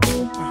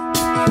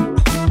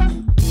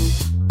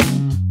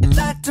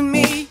lied to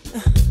me,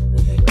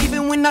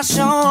 even when I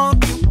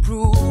showed you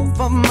proof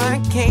of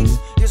my case.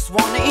 Just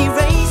wanna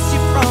erase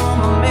you from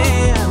my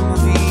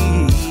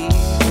memory.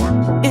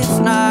 It's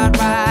not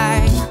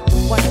right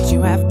what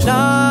you have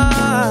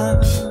done,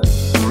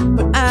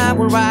 but I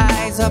will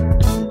rise up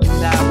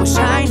and I will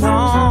shine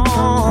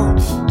on.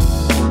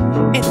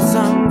 It's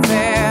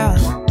unfair,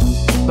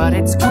 but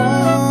it's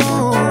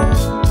cool.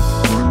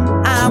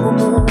 I will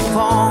move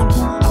on,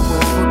 I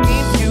will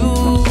forgive you.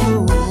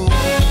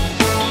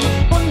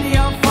 One day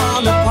I'll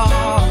fall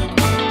apart,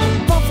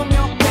 fall from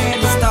your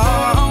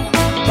pedestal,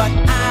 but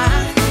I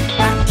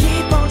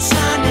keep on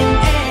shining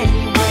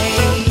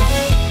anyway.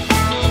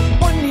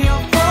 One day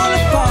I'll fall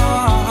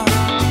apart,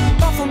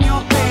 fall from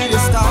your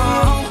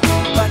pedestal,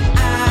 but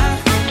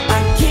I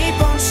keep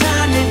on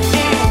shining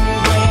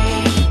anyway.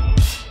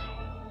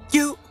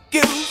 You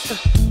give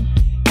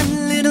a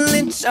little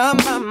inch of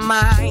my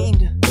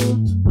mind.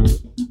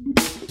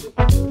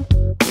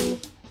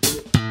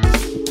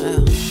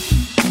 Oh,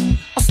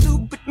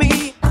 stupid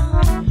me,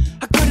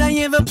 how could I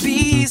ever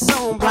be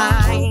so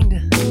blind?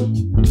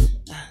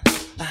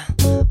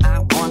 I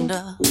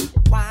wonder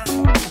why.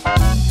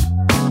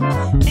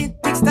 It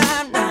takes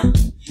time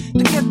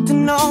to get to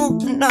know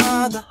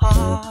another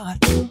heart.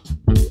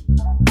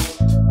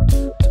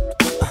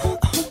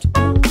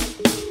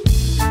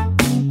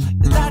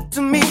 Lied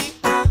to me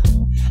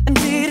and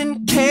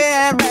didn't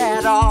care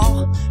at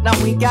all. Now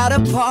we got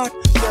apart,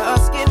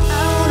 just get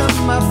out of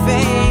my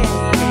face.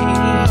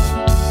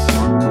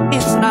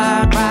 It's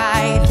not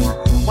right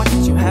what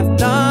you have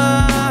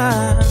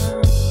done,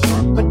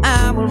 but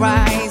I will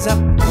rise up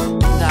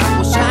and I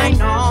will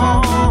shine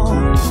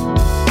on.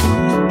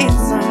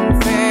 It's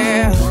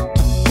unfair,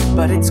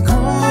 but it's cool.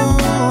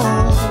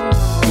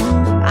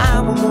 I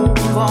will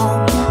move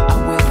on, I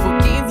will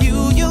forgive you.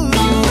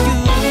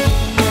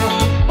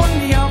 One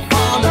day I'll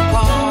fall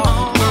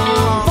apart,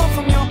 fall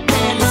from your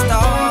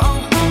pedestal,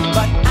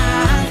 but I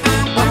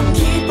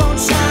keep on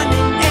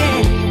shining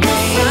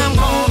anyway. I'm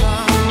gonna.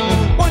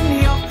 One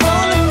day I'll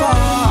fall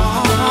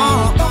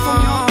apart, fall from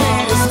your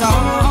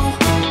pedestal,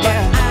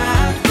 yeah.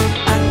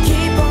 I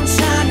keep on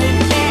shining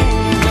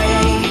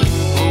anyway.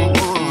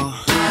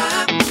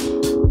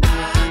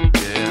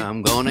 Yeah, I'm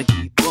gonna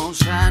keep on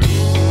shining.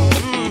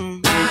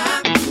 I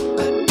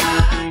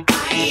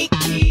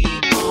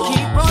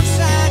keep on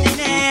shining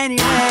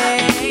anyway.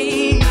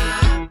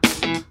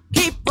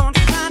 Keep on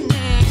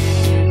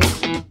shining.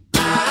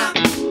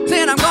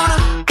 Then I'm gonna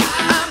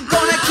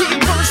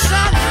keep on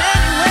shining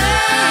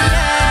anyway.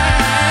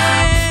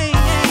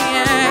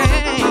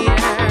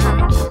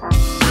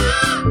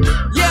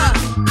 Yeah,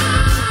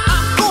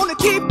 I'm gonna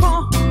keep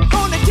on.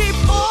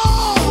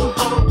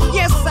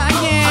 Yes, I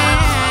am.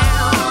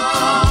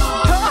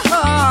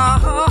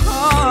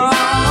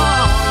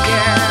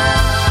 Yeah.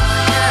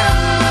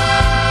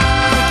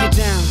 Break it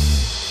down.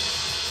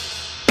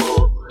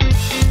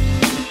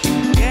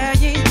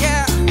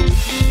 Yeah.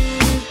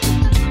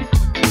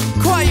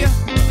 Choir,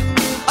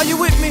 are you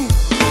with me?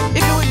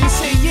 If you're with me,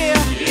 say yeah.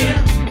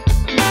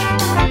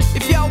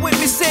 If y'all with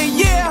me, say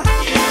yeah.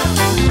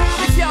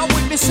 If y'all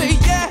with me, say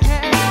yeah.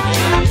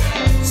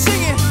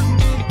 Sing it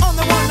on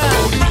the one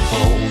now.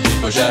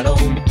 Keep a shadow.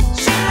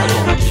 I'm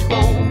gonna keep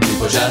on,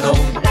 keep a shadow.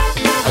 I'm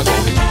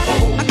gonna keep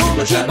on, keep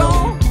a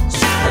shadow.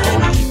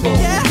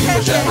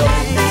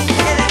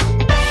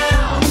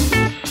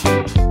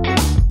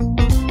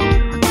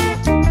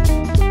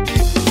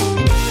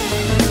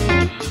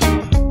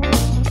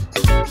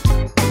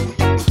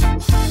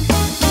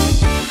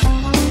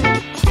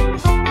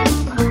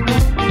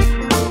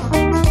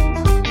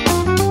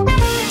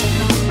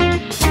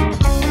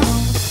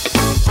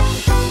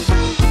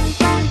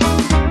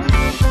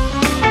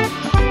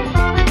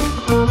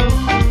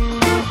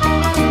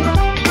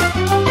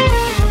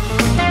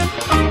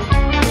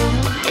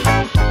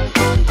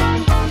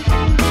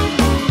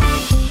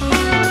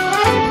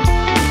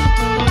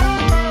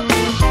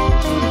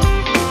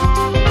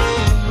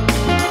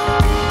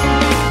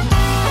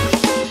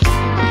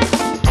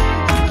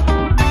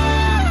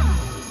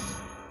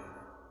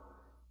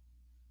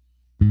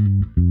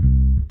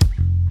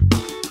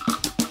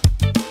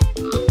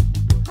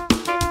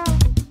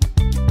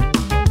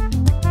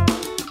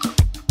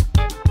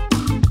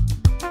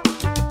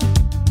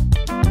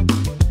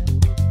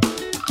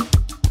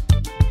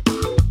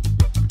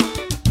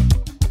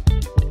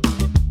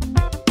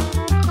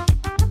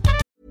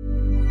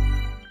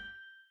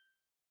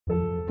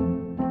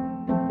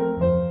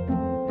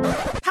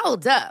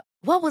 Hold up.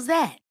 What was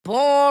that?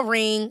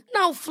 Boring.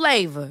 No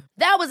flavor.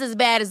 That was as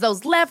bad as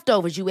those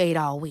leftovers you ate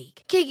all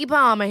week. Keke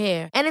Palmer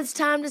here, and it's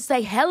time to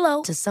say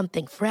hello to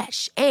something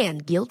fresh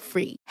and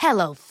guilt-free.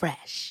 Hello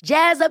Fresh.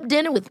 Jazz up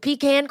dinner with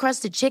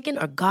pecan-crusted chicken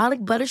or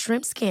garlic butter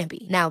shrimp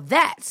scampi. Now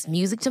that's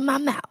music to my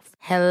mouth.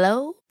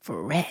 Hello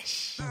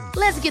Fresh.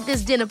 Let's get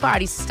this dinner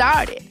party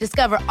started.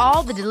 Discover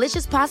all the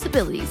delicious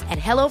possibilities at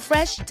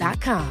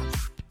hellofresh.com.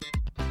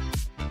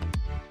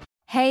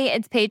 Hey,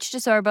 it's Paige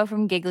DeSorbo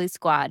from Giggly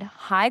Squad.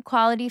 High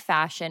quality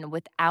fashion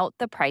without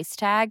the price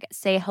tag.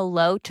 Say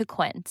hello to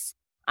Quince.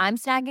 I'm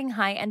snagging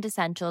high-end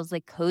essentials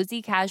like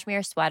cozy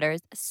cashmere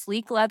sweaters,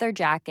 sleek leather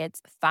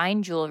jackets,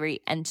 fine jewelry,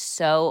 and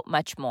so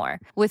much more.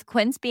 With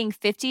Quince being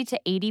 50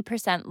 to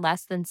 80%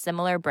 less than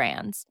similar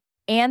brands.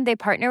 And they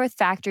partner with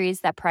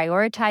factories that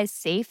prioritize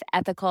safe,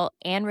 ethical,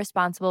 and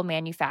responsible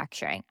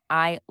manufacturing.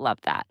 I love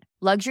that.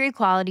 Luxury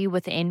quality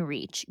within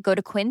reach. Go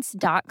to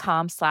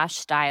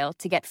quince.com/style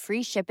to get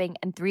free shipping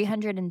and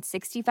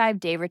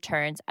 365-day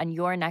returns on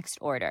your next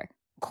order.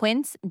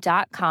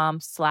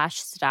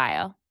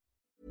 Quince.com/style.